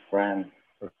 my friend.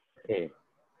 Okay.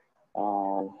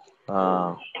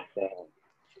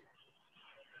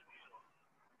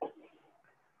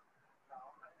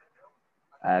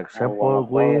 Example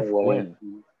with when.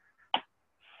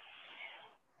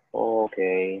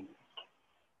 Okay.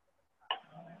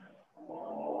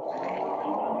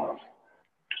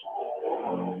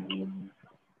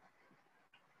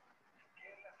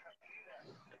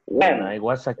 When I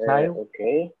was a child.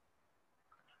 Okay.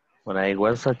 When I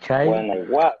was a child. When I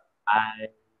what?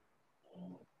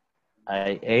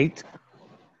 I ate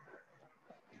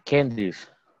candies.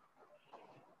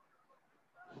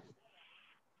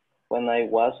 When I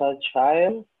was a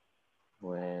child.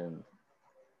 When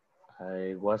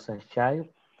I was a child.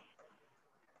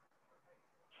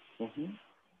 Mm-hmm.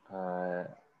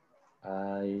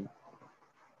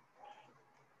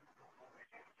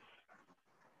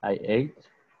 I ate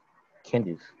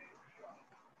candies.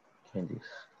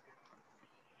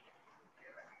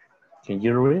 Can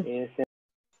you read?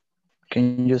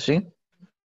 Can you see?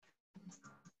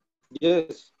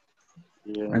 Yes.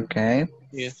 Yeah. Okay.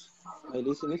 Yes. I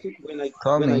listen music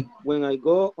Tell me. when I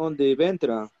go on the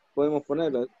ventra. Podemos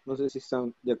ponerla. No sé si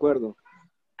están de acuerdo.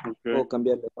 Okay. O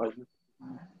cambiarla.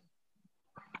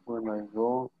 When I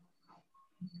go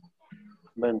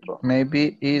ventro.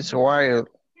 Maybe it's wild.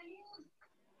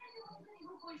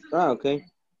 Okay.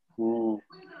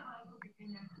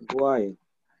 Why?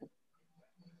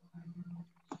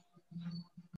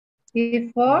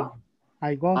 Before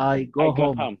I go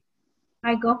home.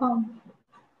 I go home.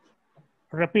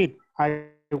 Repeat. I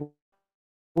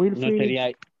will No finish.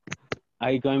 sería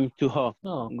I going to home.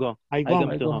 No. Go. I go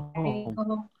go to home. I go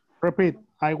home. Repeat.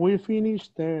 I will finish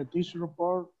this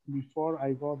report before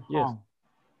I go home.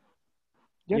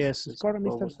 Yes, Yes, correct,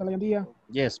 Mr. Salayandia.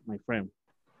 Yes, my friend.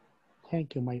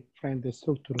 Thank you, my friend. The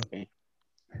structure. Okay.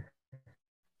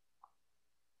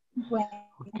 When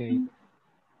Okay.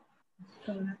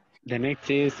 The next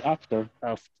is after.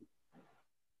 After.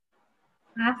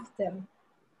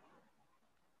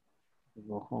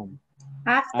 Go home.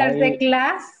 After the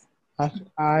class,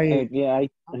 I ate.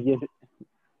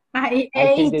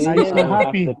 I'm so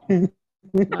happy.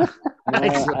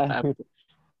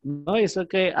 No, it's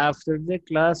okay. After the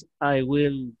class, I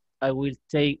will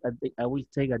take a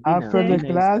dinner. After the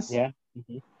class, yeah.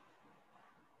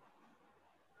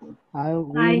 I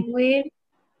will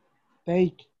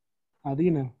take a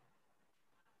dinner.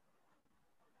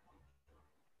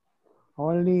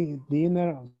 Only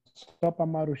dinner, sopa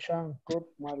maruchan,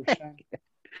 cooked maruchan.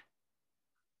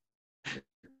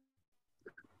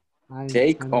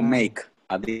 Take or make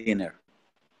a dinner.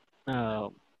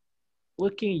 We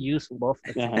can use both.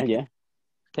 Yeah.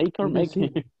 Take or make.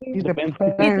 It Depends.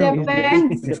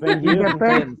 Depends. Depends you.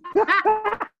 Depends.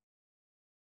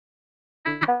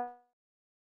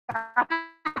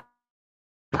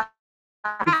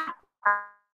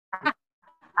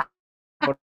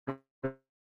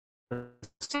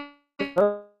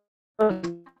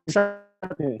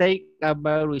 Take a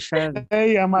maruchan.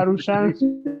 Hey, a maruchan.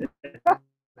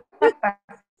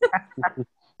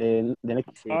 The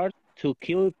next part to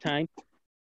kill time.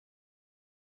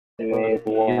 What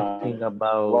do you think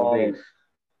about this?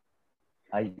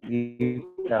 I eat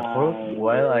the fruit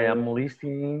while I am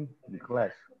listening to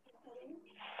class.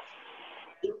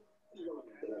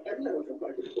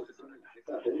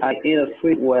 I eat a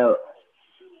sweet well.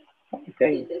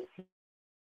 Okay.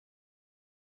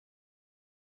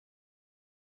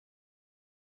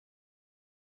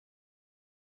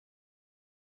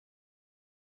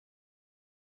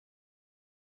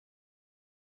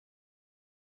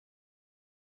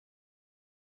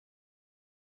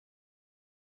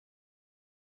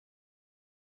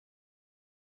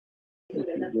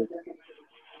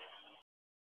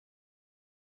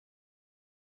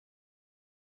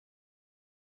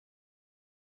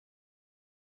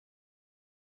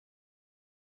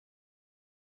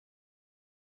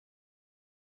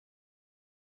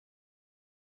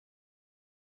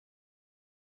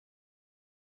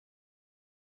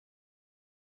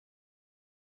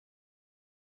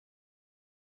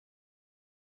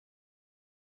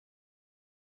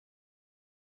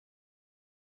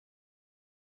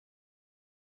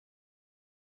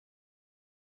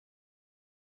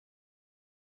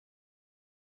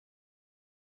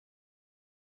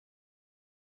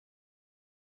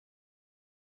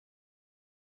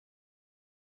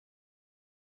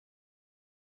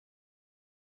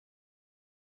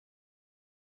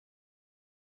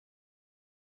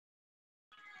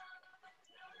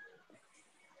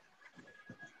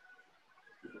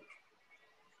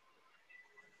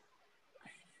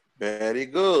 Very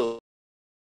good.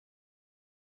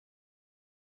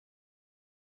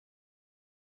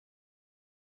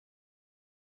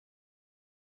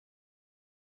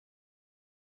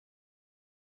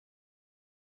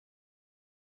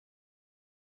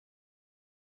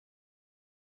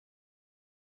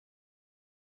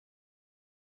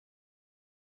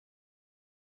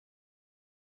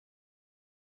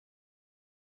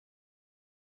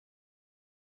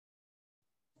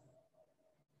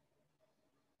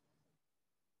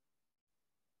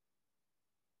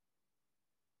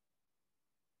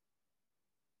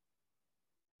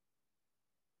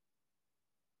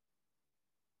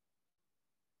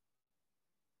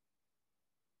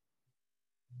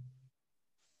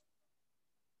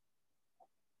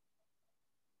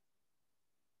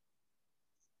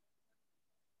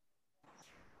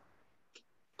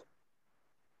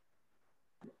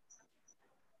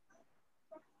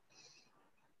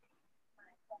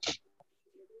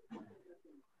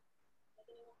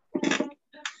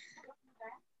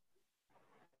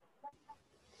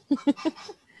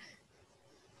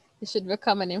 You should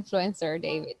become an influencer,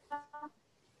 David.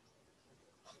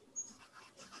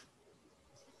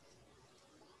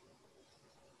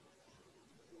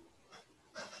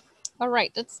 All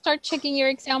right, let's start checking your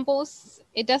examples.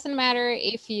 It doesn't matter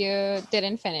if you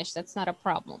didn't finish, that's not a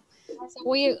problem. So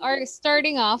we are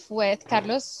starting off with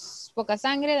Carlos,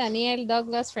 Pocasangre, Daniel,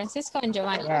 Douglas, Francisco, and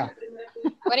Giovanni. Yeah.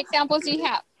 What examples do you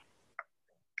have?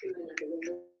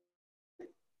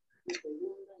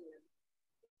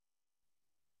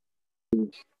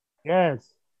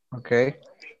 Yes. Okay.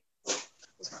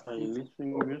 I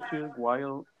listen music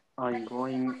while I'm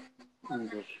going in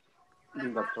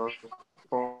the transport.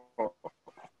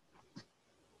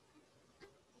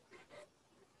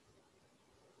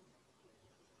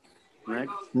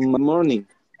 Next. Morning.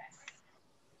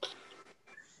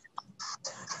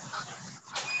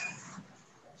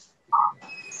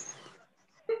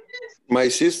 My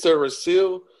sister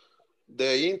received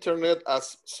the internet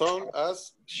as soon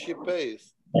as she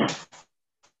pays.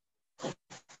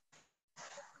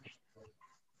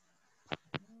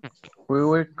 We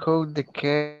will cook the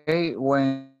cake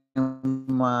when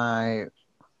my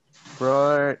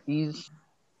brother is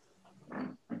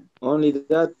Only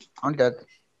that. on that.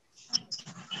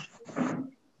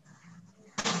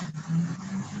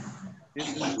 This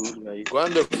is good, guys.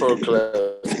 Wonderful,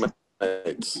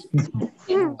 classmates.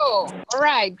 Oh, all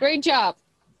right, great job.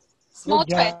 Small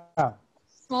Good twist, job.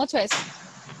 small twist.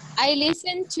 I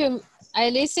listen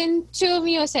to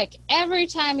music. Every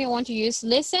time you want to use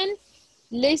listen,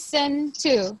 listen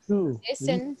to.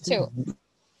 Listen to.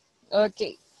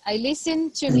 Okay. I listen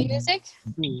to music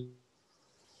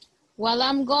while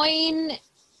I'm going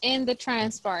in the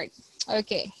transport.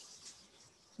 Okay.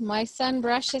 My son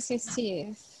brushes his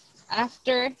teeth.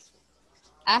 After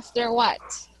what?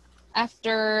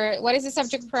 After, what is the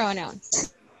subject pronoun?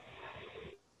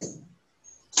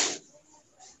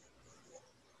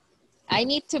 I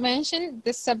need to mention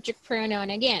the subject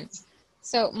pronoun again.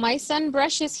 So my son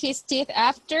brushes his teeth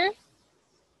after.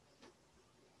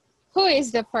 Who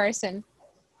is the person?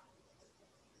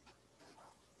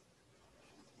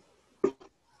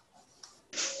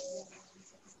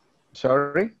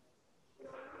 Sorry?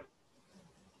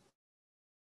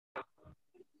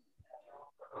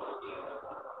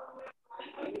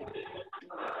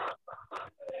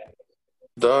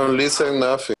 Don't listen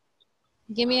nothing.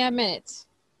 Give me a minute.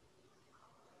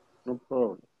 No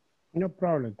problem. No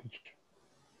problem, teacher.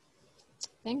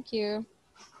 Thank you.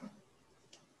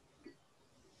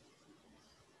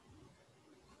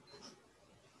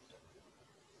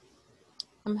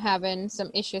 I'm having some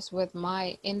issues with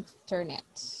my internet.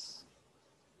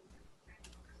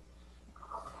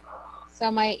 So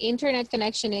my internet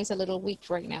connection is a little weak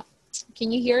right now.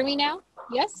 Can you hear me now?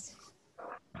 Yes?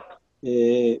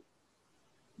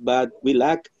 But we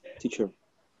lack, teacher.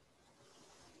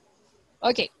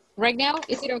 Okay, right now,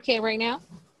 is it okay right now?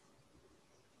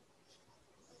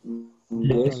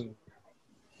 Yes.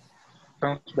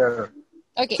 Sounds better.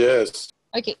 Okay. Yes.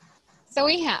 Okay, so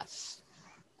we have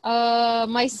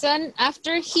my son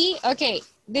after he, okay,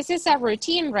 this is a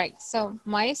routine, right? So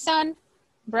my son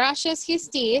brushes his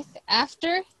teeth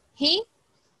after he,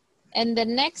 and the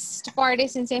next part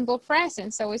is in simple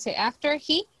present. So we say after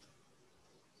he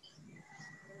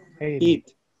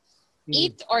eat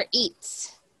or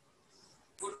eats.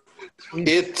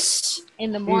 It's.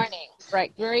 In the morning,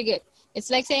 right? Very good.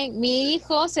 It's like saying, mi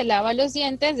hijo se lava los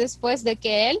dientes después de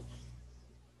que él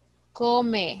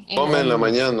come. Come en la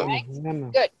mañana. Right?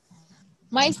 Good.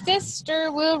 My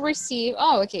sister will receive,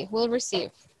 oh, okay, will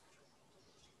receive.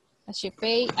 As she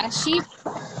pays.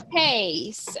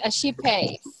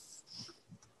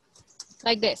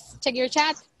 Like this. Check your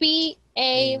chat.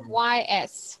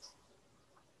 P-A-Y-S.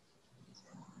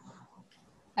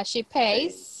 As she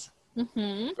pays.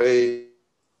 Pays.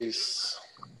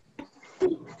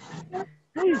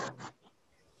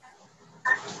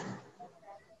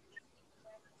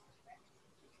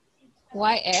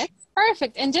 Y-S.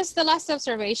 Perfect. And just the last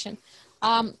observation.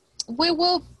 We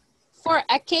will, for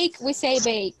a cake, we say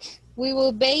bake. We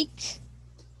will bake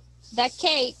the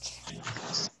cake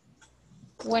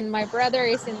when my brother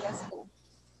is in the school.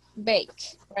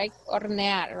 Bake, right?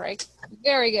 Hornear, right?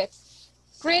 Very good.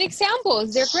 Great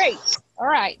examples. They're great. All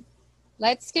right.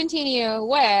 Let's continue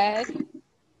with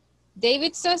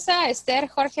David Sosa, Esther,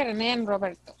 Jorge, René, and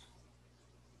Roberto.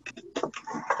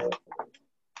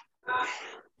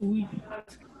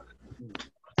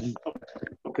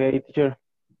 Okay, teacher.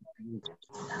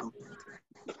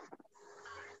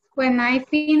 When I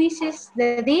finishes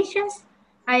the dishes,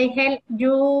 I help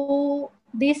you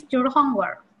this your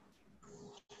homework.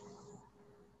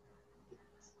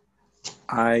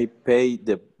 I pay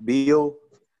the bill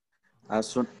as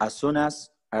soon as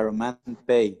I man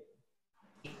pay.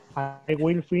 I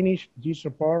will finish this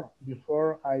report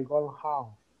before I go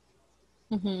home.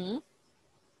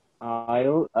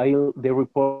 I'll the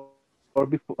report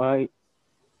before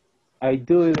I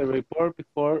do the report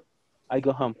before I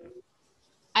go home.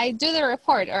 I do the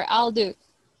report, or I'll do.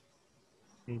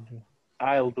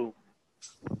 I'll do.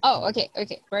 Oh, okay,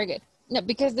 okay, very good. No,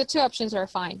 because the two options are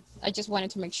fine. I just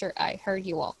wanted to make sure I heard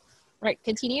you all. Right,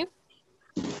 continue.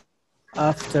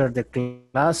 After the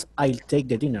class, I'll take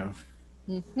the dinner.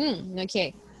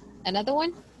 Okay, another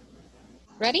one.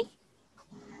 Ready?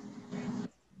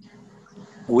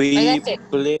 We that's it.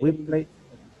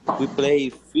 play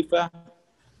FIFA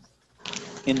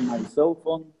in my cell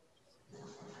phone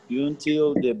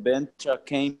until the venture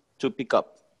came to pick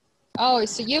up. Oh,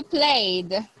 so you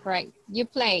played, right? You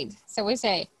played. So we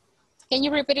say, can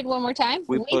you repeat it one more time?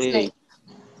 We played FIFA.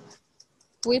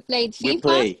 We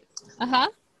play.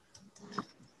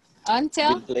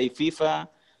 Until? We play FIFA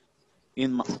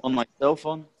on my cell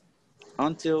phone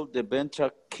until the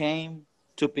venture came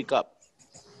to pick up.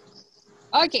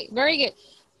 Okay, very good.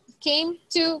 Came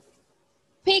to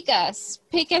pick us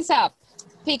up,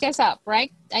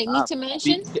 right? I need to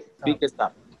mention? Pick us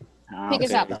up. Pick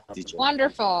us up. Teacher.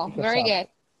 Wonderful, very good.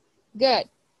 Good.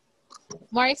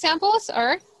 More examples,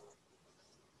 or?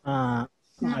 I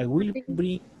will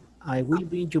bring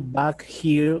you back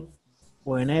here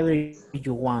whenever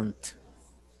you want.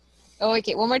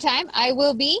 Okay, one more time. I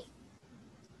will be?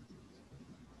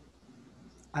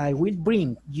 I will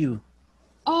bring you.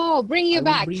 Oh, bring you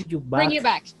back. Bring you back. Bring you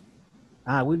back.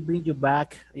 I will bring you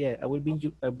back. Yeah, I will bring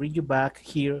you back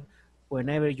here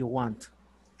whenever you want.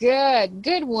 Good,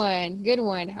 good one, good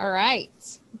one. All right,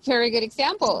 very good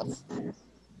examples.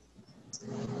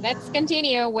 Let's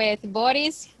continue with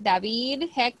Boris, David,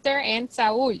 Hector, and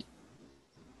Saul.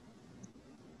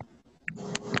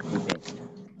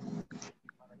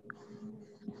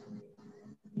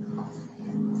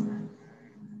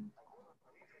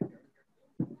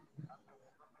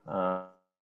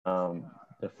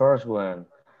 The first one,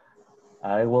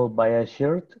 I will buy a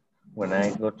shirt when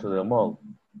I go to the mall.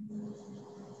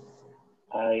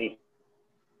 I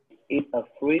eat a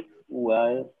fruit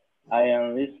while I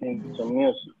am listening to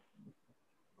music.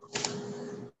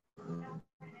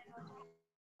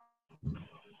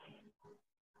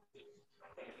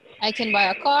 I can buy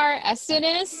a car as soon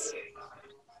as.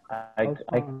 I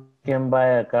can buy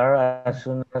a car as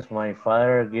soon as my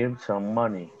father gives some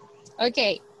money.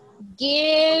 Okay.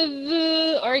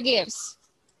 Give or gives?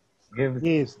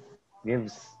 Gives.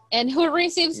 And who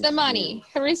receives the money?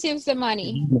 Who receives the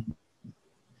money?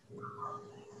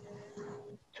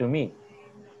 To me.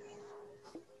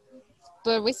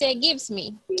 But we say gives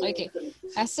me. Okay.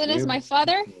 As soon as my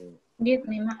father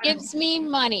gives me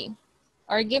money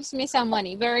or gives me some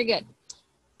money. Very good.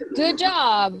 Good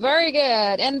job. Very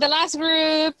good. And the last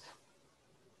group,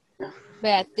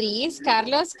 Beatriz,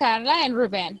 Carlos, Carla, and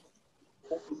Ruben.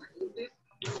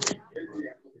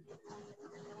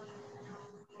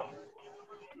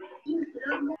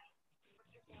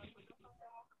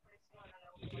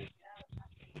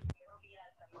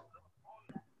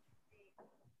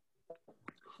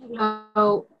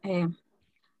 Hello.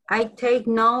 I take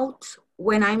notes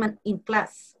when I'm in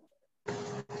class.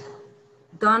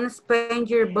 Don't spend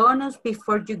your bonus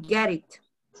before you get it.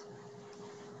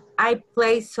 I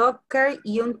play soccer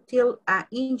until I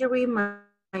injure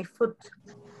my foot.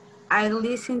 I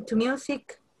listen to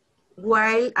music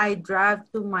while I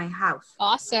drive to my house.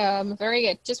 Awesome. Very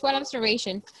good. Just one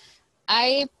observation.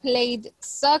 I played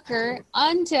soccer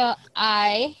until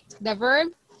the verb,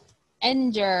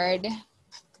 injured.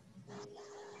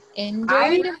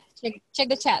 Injured? Check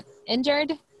the chat.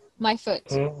 Injured my foot.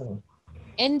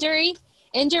 Injury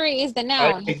is the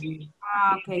noun.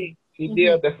 Okay.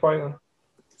 The final.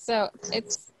 So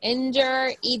it's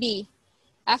injure, ed.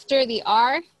 After the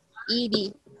R,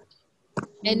 ed.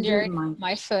 Injured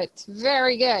my foot.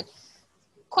 Very good.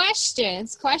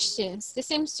 Questions. This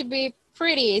seems to be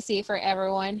pretty easy for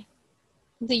everyone.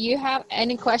 Do you have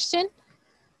any question?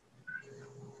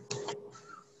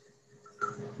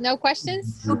 No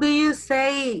questions? How do you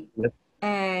say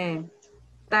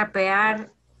trapear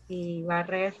y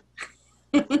barrer?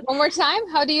 One more time.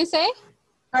 How do you say?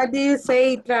 How do you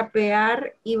say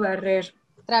trapear y barrer?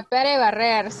 Trapear y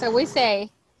barrer. So we say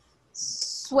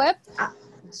sweep.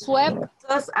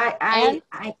 Because I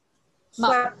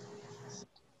swept.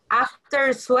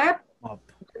 After swept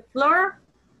the floor,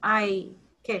 I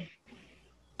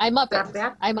mop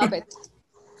it. I mop it.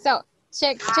 So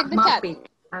check the chat. Okay.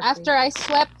 After I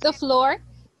swept the floor,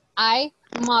 I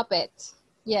mop it.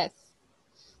 Yes.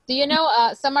 Do you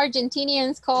know some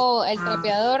Argentinians call el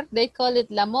trapeador, they call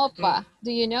it la mopa.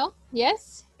 Do you know?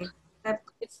 Yes?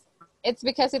 It's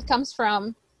because it comes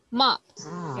from mop.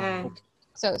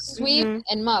 So sweep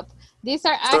and mop. These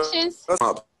are actions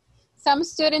some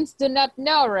students do not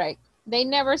know, right? They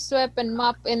never sweep and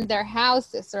mop in their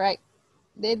houses, right?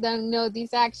 They don't know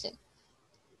these actions.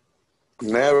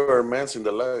 Never mentioned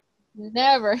the life.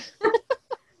 Never.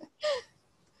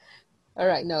 All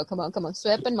right, no, come on.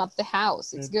 Sweep and mop the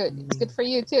house. It's good. It's good for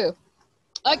you too.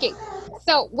 Okay,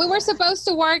 so we were supposed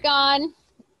to work on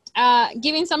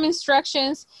giving some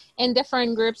instructions in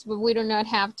different groups, but we do not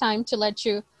have time to let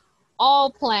you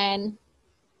all plan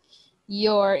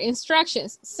your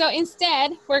instructions. So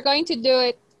instead, we're going to do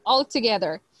it all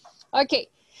together. Okay,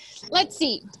 let's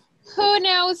see. Who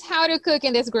knows how to cook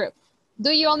in this group?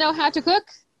 Do you all know how to cook?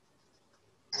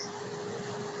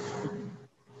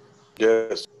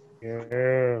 Yes.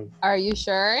 Are you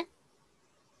sure?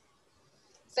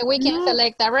 So we can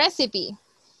select a recipe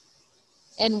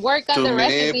and work on the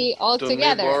recipe all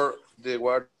together.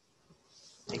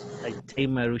 I take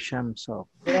Marusham soap.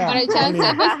 Maruchan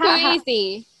soup is too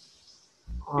easy.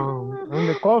 And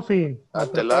the coffee.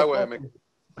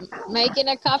 Making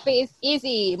a coffee is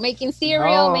easy. Making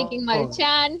cereal, making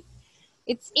Maruchan,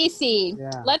 it's easy.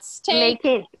 Yeah. Let's take...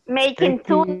 Making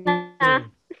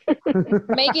tuna.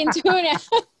 Making tuna.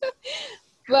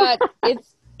 But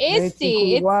it's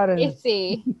easy. It's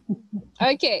easy.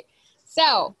 Okay.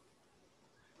 So,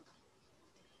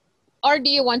 or do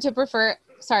you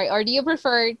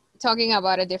prefer talking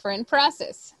about a different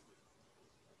process?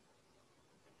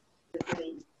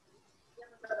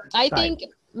 I think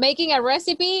making a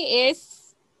recipe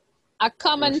is a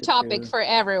common topic for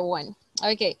everyone.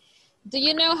 Okay. Do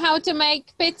you know how to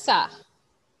make pizza?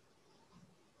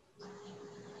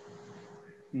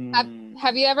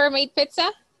 Have you ever made pizza?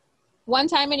 One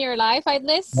time in your life, at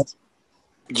least?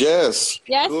 Yes.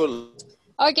 Yes? Cool.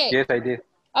 Okay. Yes, I did.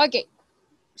 Okay.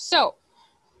 So,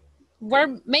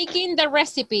 we're making the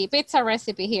recipe, pizza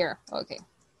recipe here. Okay.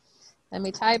 Let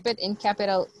me type it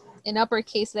in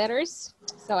uppercase letters.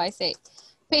 So I say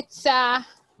pizza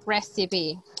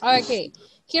recipe. Okay.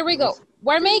 Here we go.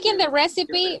 We're making the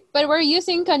recipe, but we're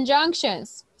using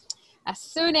conjunctions. As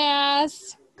soon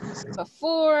as,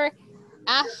 before,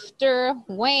 after,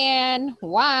 when,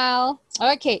 while.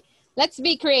 Okay, let's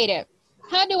be creative.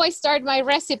 How do I start my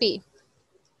recipe?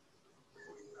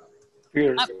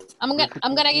 First. I'm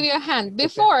gonna give you a hand.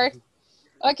 Before,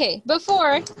 okay,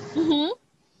 before.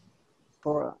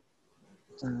 For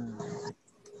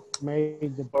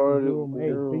Make the Before you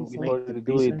make pizza. you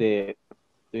do it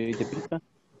the pizza.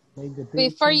 Make the pizza.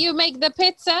 Before you make the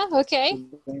pizza, okay.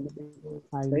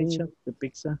 I need the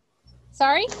pizza.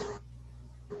 Sorry?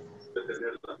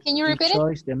 Can you repeat it?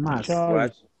 Choice the mask.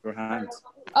 Wash your hands.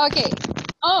 Okay.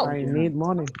 Oh. I need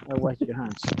money. I wash your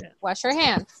hands. Yeah. Wash your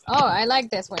hands. Oh, I like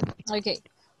this one. Okay.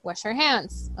 Wash your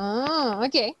hands. Oh,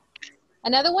 okay.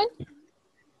 Another one?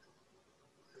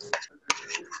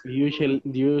 Usually,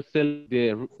 you sell the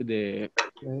ingredient.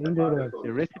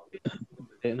 the recipe.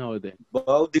 No, the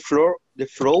About the floor. The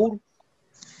floor.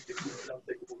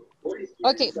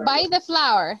 Okay. Buy the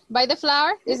flour. Buy the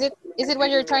flour. Is it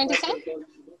what you're trying to say?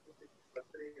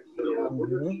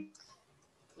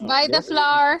 Buy the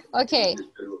flour. Okay.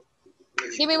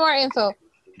 Give me more info.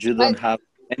 You don't have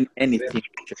anything.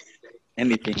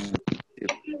 Anything.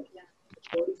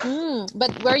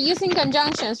 But we're using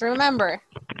conjunctions, remember.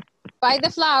 Buy the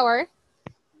flour.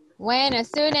 When, as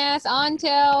soon as,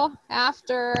 until,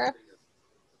 after,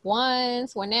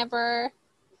 once, whenever.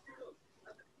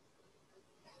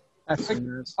 As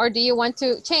soon as. Or do you want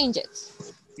to change it?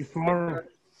 Before.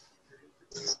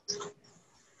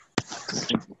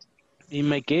 In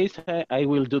my case, I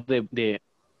will do the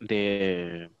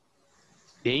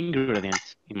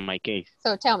ingredients. In my case.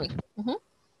 So tell me.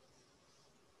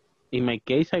 In my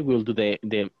case, I will do the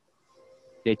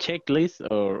checklist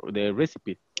or the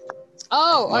recipe.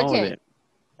 Oh, No, okay.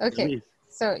 Okay. list.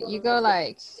 So you go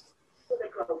like,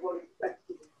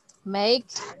 make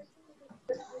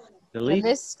The a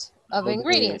list of of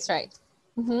ingredients, right?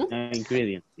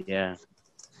 Ingredients, yeah.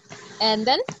 And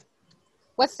then,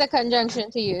 what's the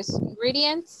conjunction to use?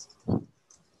 Ingredients?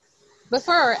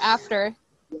 Before or after?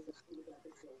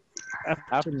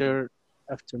 After.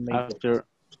 After?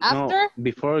 No,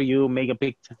 before you make a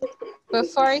pizza.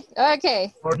 Before,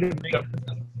 okay.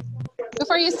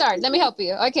 Before you start, let me help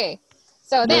you. Okay.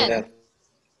 So then,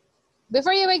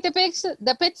 before you make the pizza,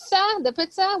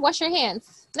 wash your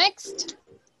hands. Next.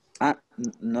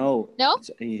 No. No?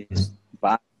 It's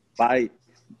buy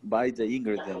the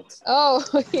ingredients. Oh,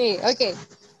 okay, okay.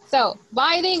 So,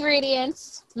 buy the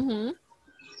ingredients.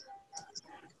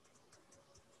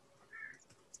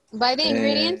 Buy the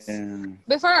ingredients.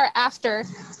 Before or after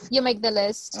you make the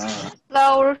list?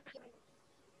 Flour.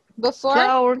 Before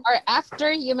Flour. or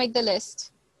after you make the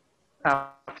list?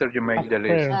 After you make the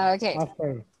list. Okay.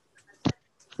 After.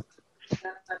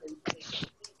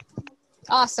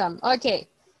 Awesome. Okay.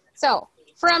 So,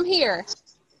 from here,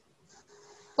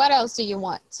 what else do you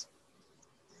want?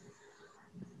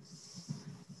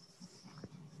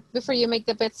 Before you make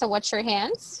the pizza, wash your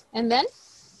hands. And then?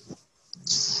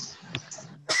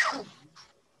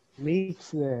 Mix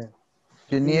the.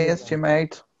 You need to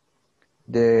estimate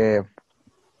the.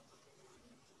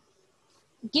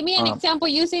 Give me an example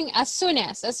using as soon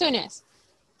as.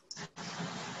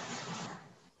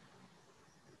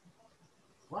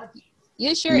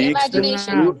 Use your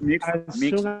imagination. Mix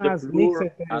the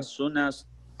flour as soon as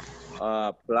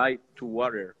apply to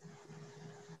water.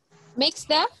 Mix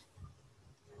the?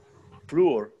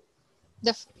 Flour.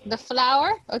 The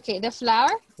flour? Okay, the flour.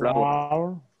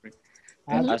 Flour.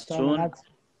 As soon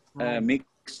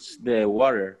mix the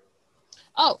water.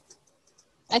 Oh,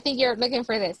 I think you're looking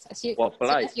for this. As you,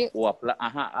 apply.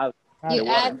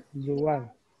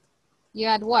 You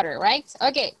add water, right?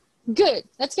 Okay, good.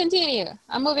 Let's continue.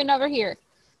 I'm moving over here.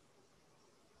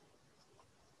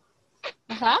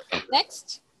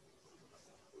 Next.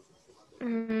 We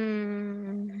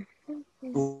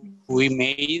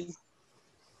made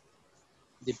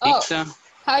the pizza. Oh,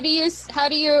 how do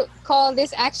you call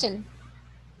this action?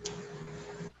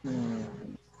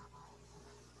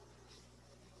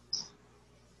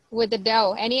 With the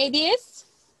dough. Any ideas?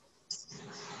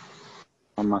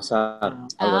 Amasar.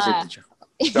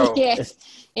 Yes.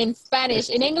 In Spanish.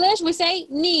 In English, we say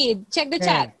need. Check the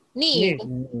chat. Need.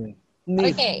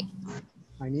 Okay.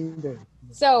 I need it.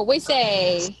 So we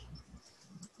say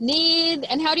need,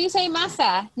 and how do you say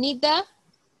masa? Need the?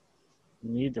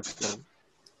 Need the flour.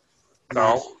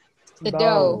 Dough. The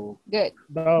dough. Good.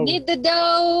 Dough. Need the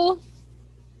dough.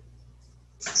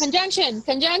 Conjunction.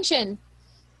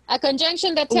 A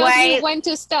conjunction that tells you when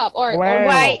to stop or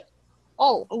While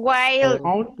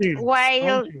Counting.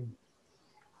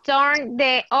 turn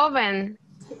the oven.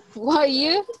 While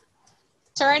you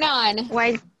turn on.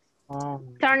 While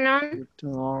turn on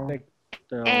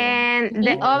and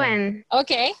the oven.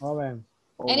 Okay. Oven.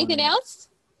 Anything else?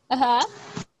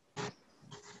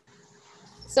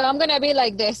 So I'm gonna be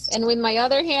like this, and with my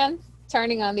other hand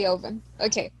turning on the oven.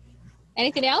 Okay.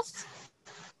 Anything else?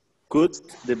 Cook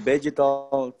the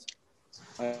vegetables.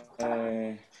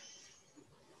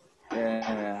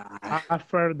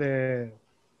 After the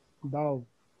dog.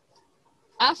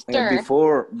 After.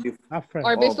 Before. After.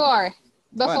 Or before.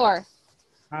 Before.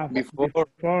 Before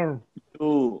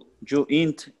you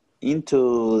eat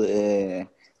into the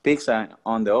pizza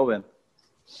on the oven.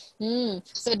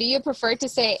 So do you prefer to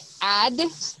say add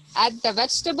the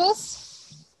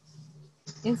vegetables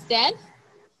instead?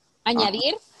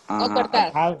 Añadir o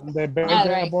cortar? Add the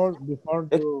vegetable before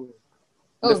you.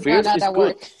 Oh, the first no, is that good.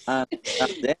 work.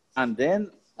 And then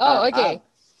oh, okay.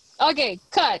 add. Okay,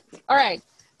 cut. All right.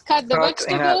 Cut the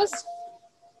vegetables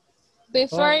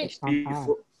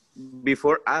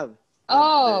before add.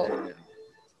 Oh.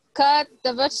 Cut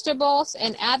the vegetables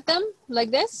and add them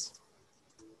like this?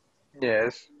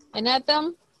 Yes. And add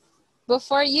them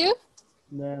before you?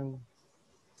 No.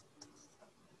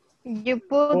 You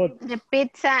put the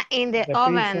pizza in the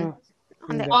oven.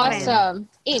 Awesome.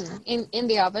 In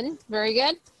the oven. Very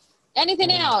good.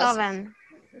 Anything else? Oven.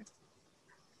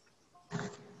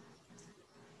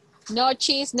 No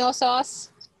cheese, no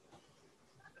sauce.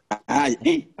 Add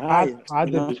the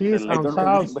cheese and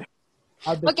sauce.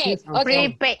 Okay.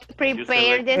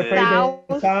 Prepare the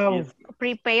sauce.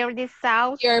 Prepare the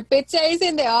sauce. Your pizza is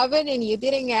in the oven and you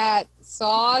didn't add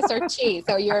sauce or cheese.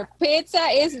 So your pizza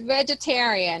is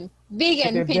vegetarian.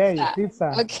 Vegan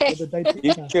pizza. Okay.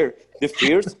 The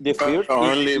first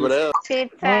only bread.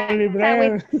 Pizza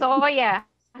with soya.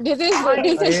 This is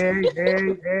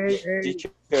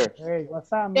Hey,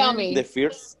 what's up, man? Tell me. The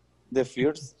first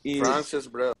is Francis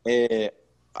bread.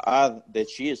 Add the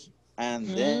cheese and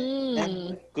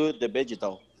then cook the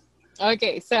vegetable.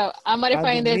 Okay, so I'm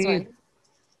modifying this one.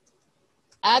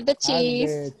 Add the cheese.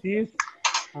 Add the cheese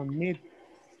and meat.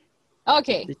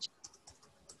 Okay.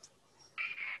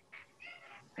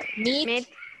 Meat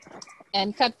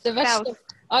and cut the vegetable.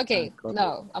 Okay,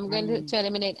 no, I'm going to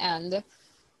eliminate and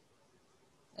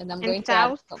I'm going to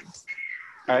add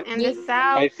and the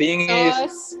sauce. I think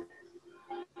sauce.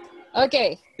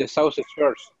 Okay. The sauce is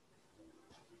first.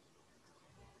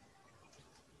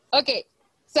 Okay,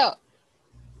 so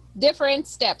different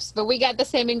steps, but we got the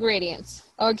same ingredients.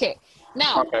 Okay,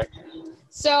 now,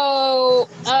 so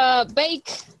bake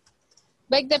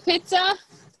the pizza.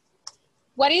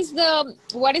 What is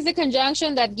the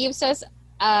conjunction that gives us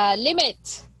a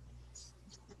limit?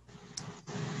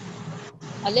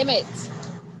 A limit.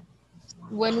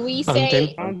 When we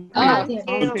say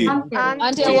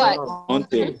until what?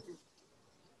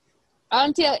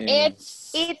 Until it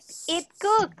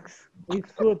cooks.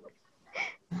 It's cooked.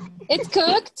 It's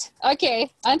cooked? Okay,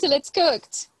 until it's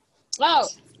cooked. Oh,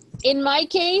 in my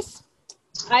case,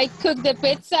 I cook the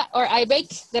pizza or I bake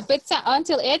the pizza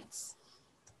until it's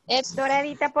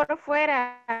doradita por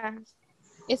fuera.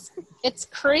 It's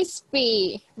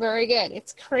crispy. Very good.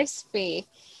 It's crispy.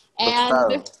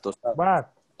 And tostado.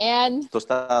 And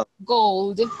tostado.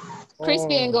 Gold.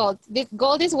 Crispy and gold. The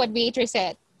gold is what Beatrice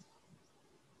said.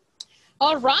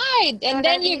 All right. And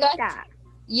then you got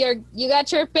your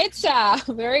pizza.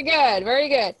 Very good. Very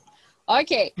good.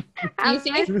 Okay. I'm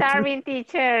a starving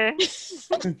teacher.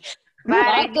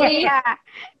 Bad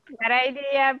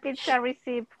idea, pizza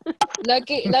receipt.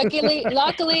 Luckily,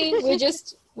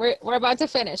 we're about to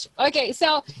finish. Okay,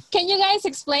 so can you guys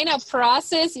explain a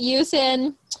process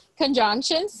using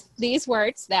conjunctions? These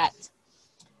words that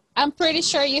I'm pretty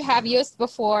sure you have used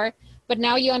before, but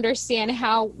now you understand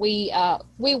how we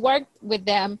work with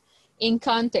them in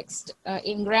context,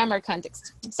 in grammar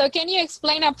context. So can you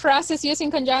explain a process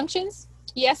using conjunctions?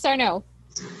 Yes or no?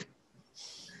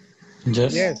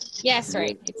 Yes. Yes,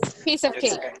 right. It's a piece of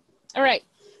cake. All right.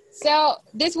 So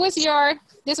this was your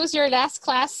last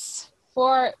class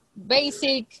for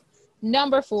basic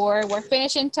number 4. We're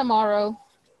finishing tomorrow.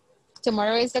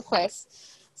 Tomorrow is the quiz.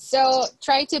 So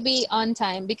try to be on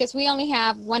time because we only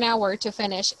have 1 hour to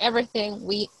finish everything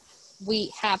we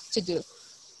have to do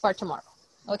for tomorrow.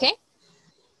 Okay?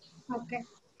 Okay.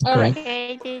 All right.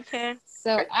 Okay, teacher.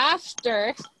 So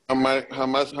after How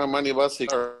many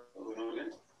basic?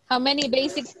 how many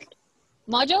basic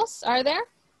modules are there?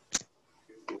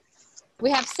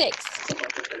 We have 6.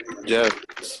 Yes.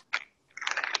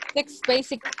 6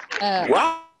 basic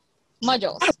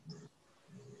modules.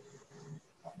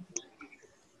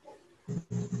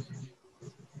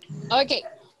 Okay.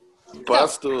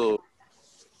 Pass to.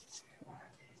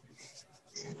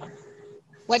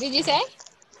 What did you say?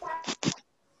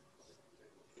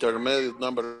 Intermediate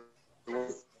number 1.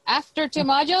 After 2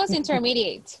 modules,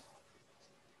 intermediate.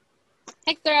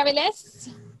 Hector Aviles?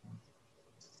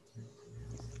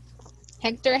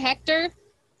 Hector?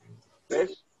 Yes.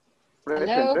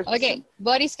 Hello? Okay.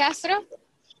 Boris Castro?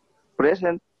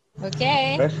 Present.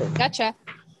 Okay, Present. gotcha.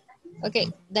 Okay,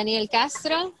 Daniel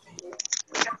Castro.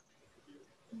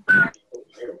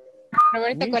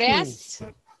 Roberto Coreas.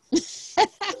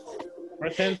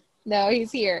 Present. No,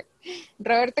 he's here.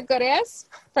 Roberto Coreas,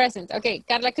 present. Okay,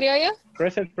 Carla Criollo.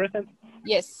 Present. Present.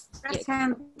 Yes.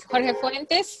 Present. Jorge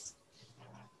Fuentes.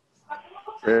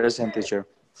 Present, teacher.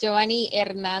 Giovanni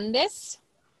Hernández.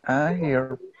 I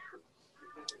hear.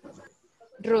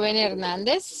 Rubén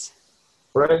Hernández.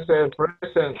 Present.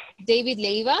 Present. David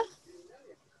Leiva.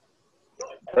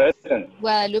 Present.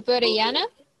 Guadalupe Orellana.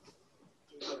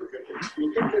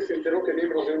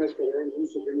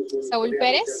 Saúl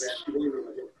Pérez.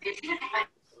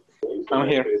 I'm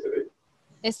here.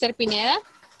 Esther Pineda.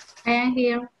 I am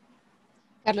here.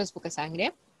 Carlos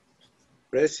Bucasangre.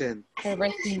 Present.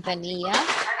 Herbert Quintanilla.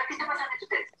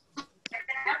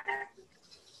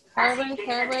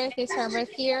 Herbert, is Herbert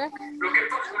here?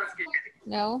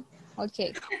 No?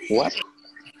 Okay. What?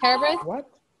 Herbert? What?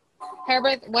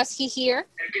 Herbert, was he here?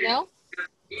 No?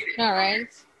 All right.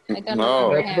 I don't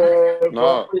No. remember him.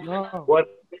 No. No. What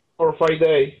for 5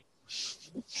 days?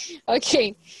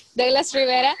 Okay. Douglas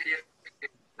Rivera.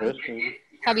 Present.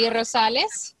 Javier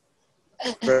Rosales.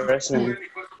 Present.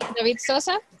 David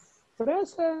Sosa.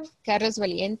 Present. Carlos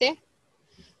Valiente.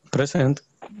 Present.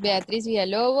 Beatriz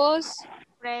Villalobos.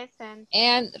 Present.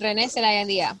 And René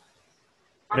Zelaya.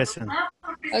 Present.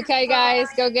 Okay, guys,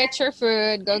 go get your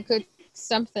food. Go cook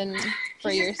something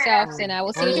for yourselves, and I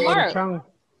will see you tomorrow. Maruchan.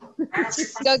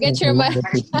 Go get your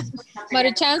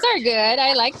maruchans are good.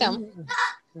 I like them.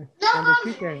 And the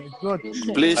chicken, it's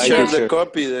good. Please I share get the you.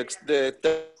 copy.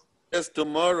 The test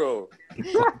tomorrow.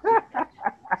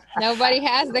 Nobody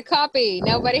has the copy.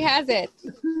 Nobody has it.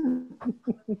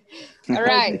 All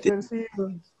right. See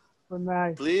you. Good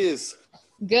night. Please.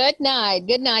 Good night.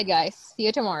 Good night, guys. See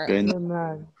you tomorrow. Good Good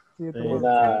night. See you Good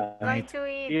tomorrow. Going to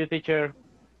eat. See you, teacher.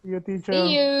 See you, teacher.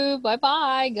 See you.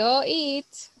 Bye-bye. Go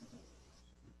eat.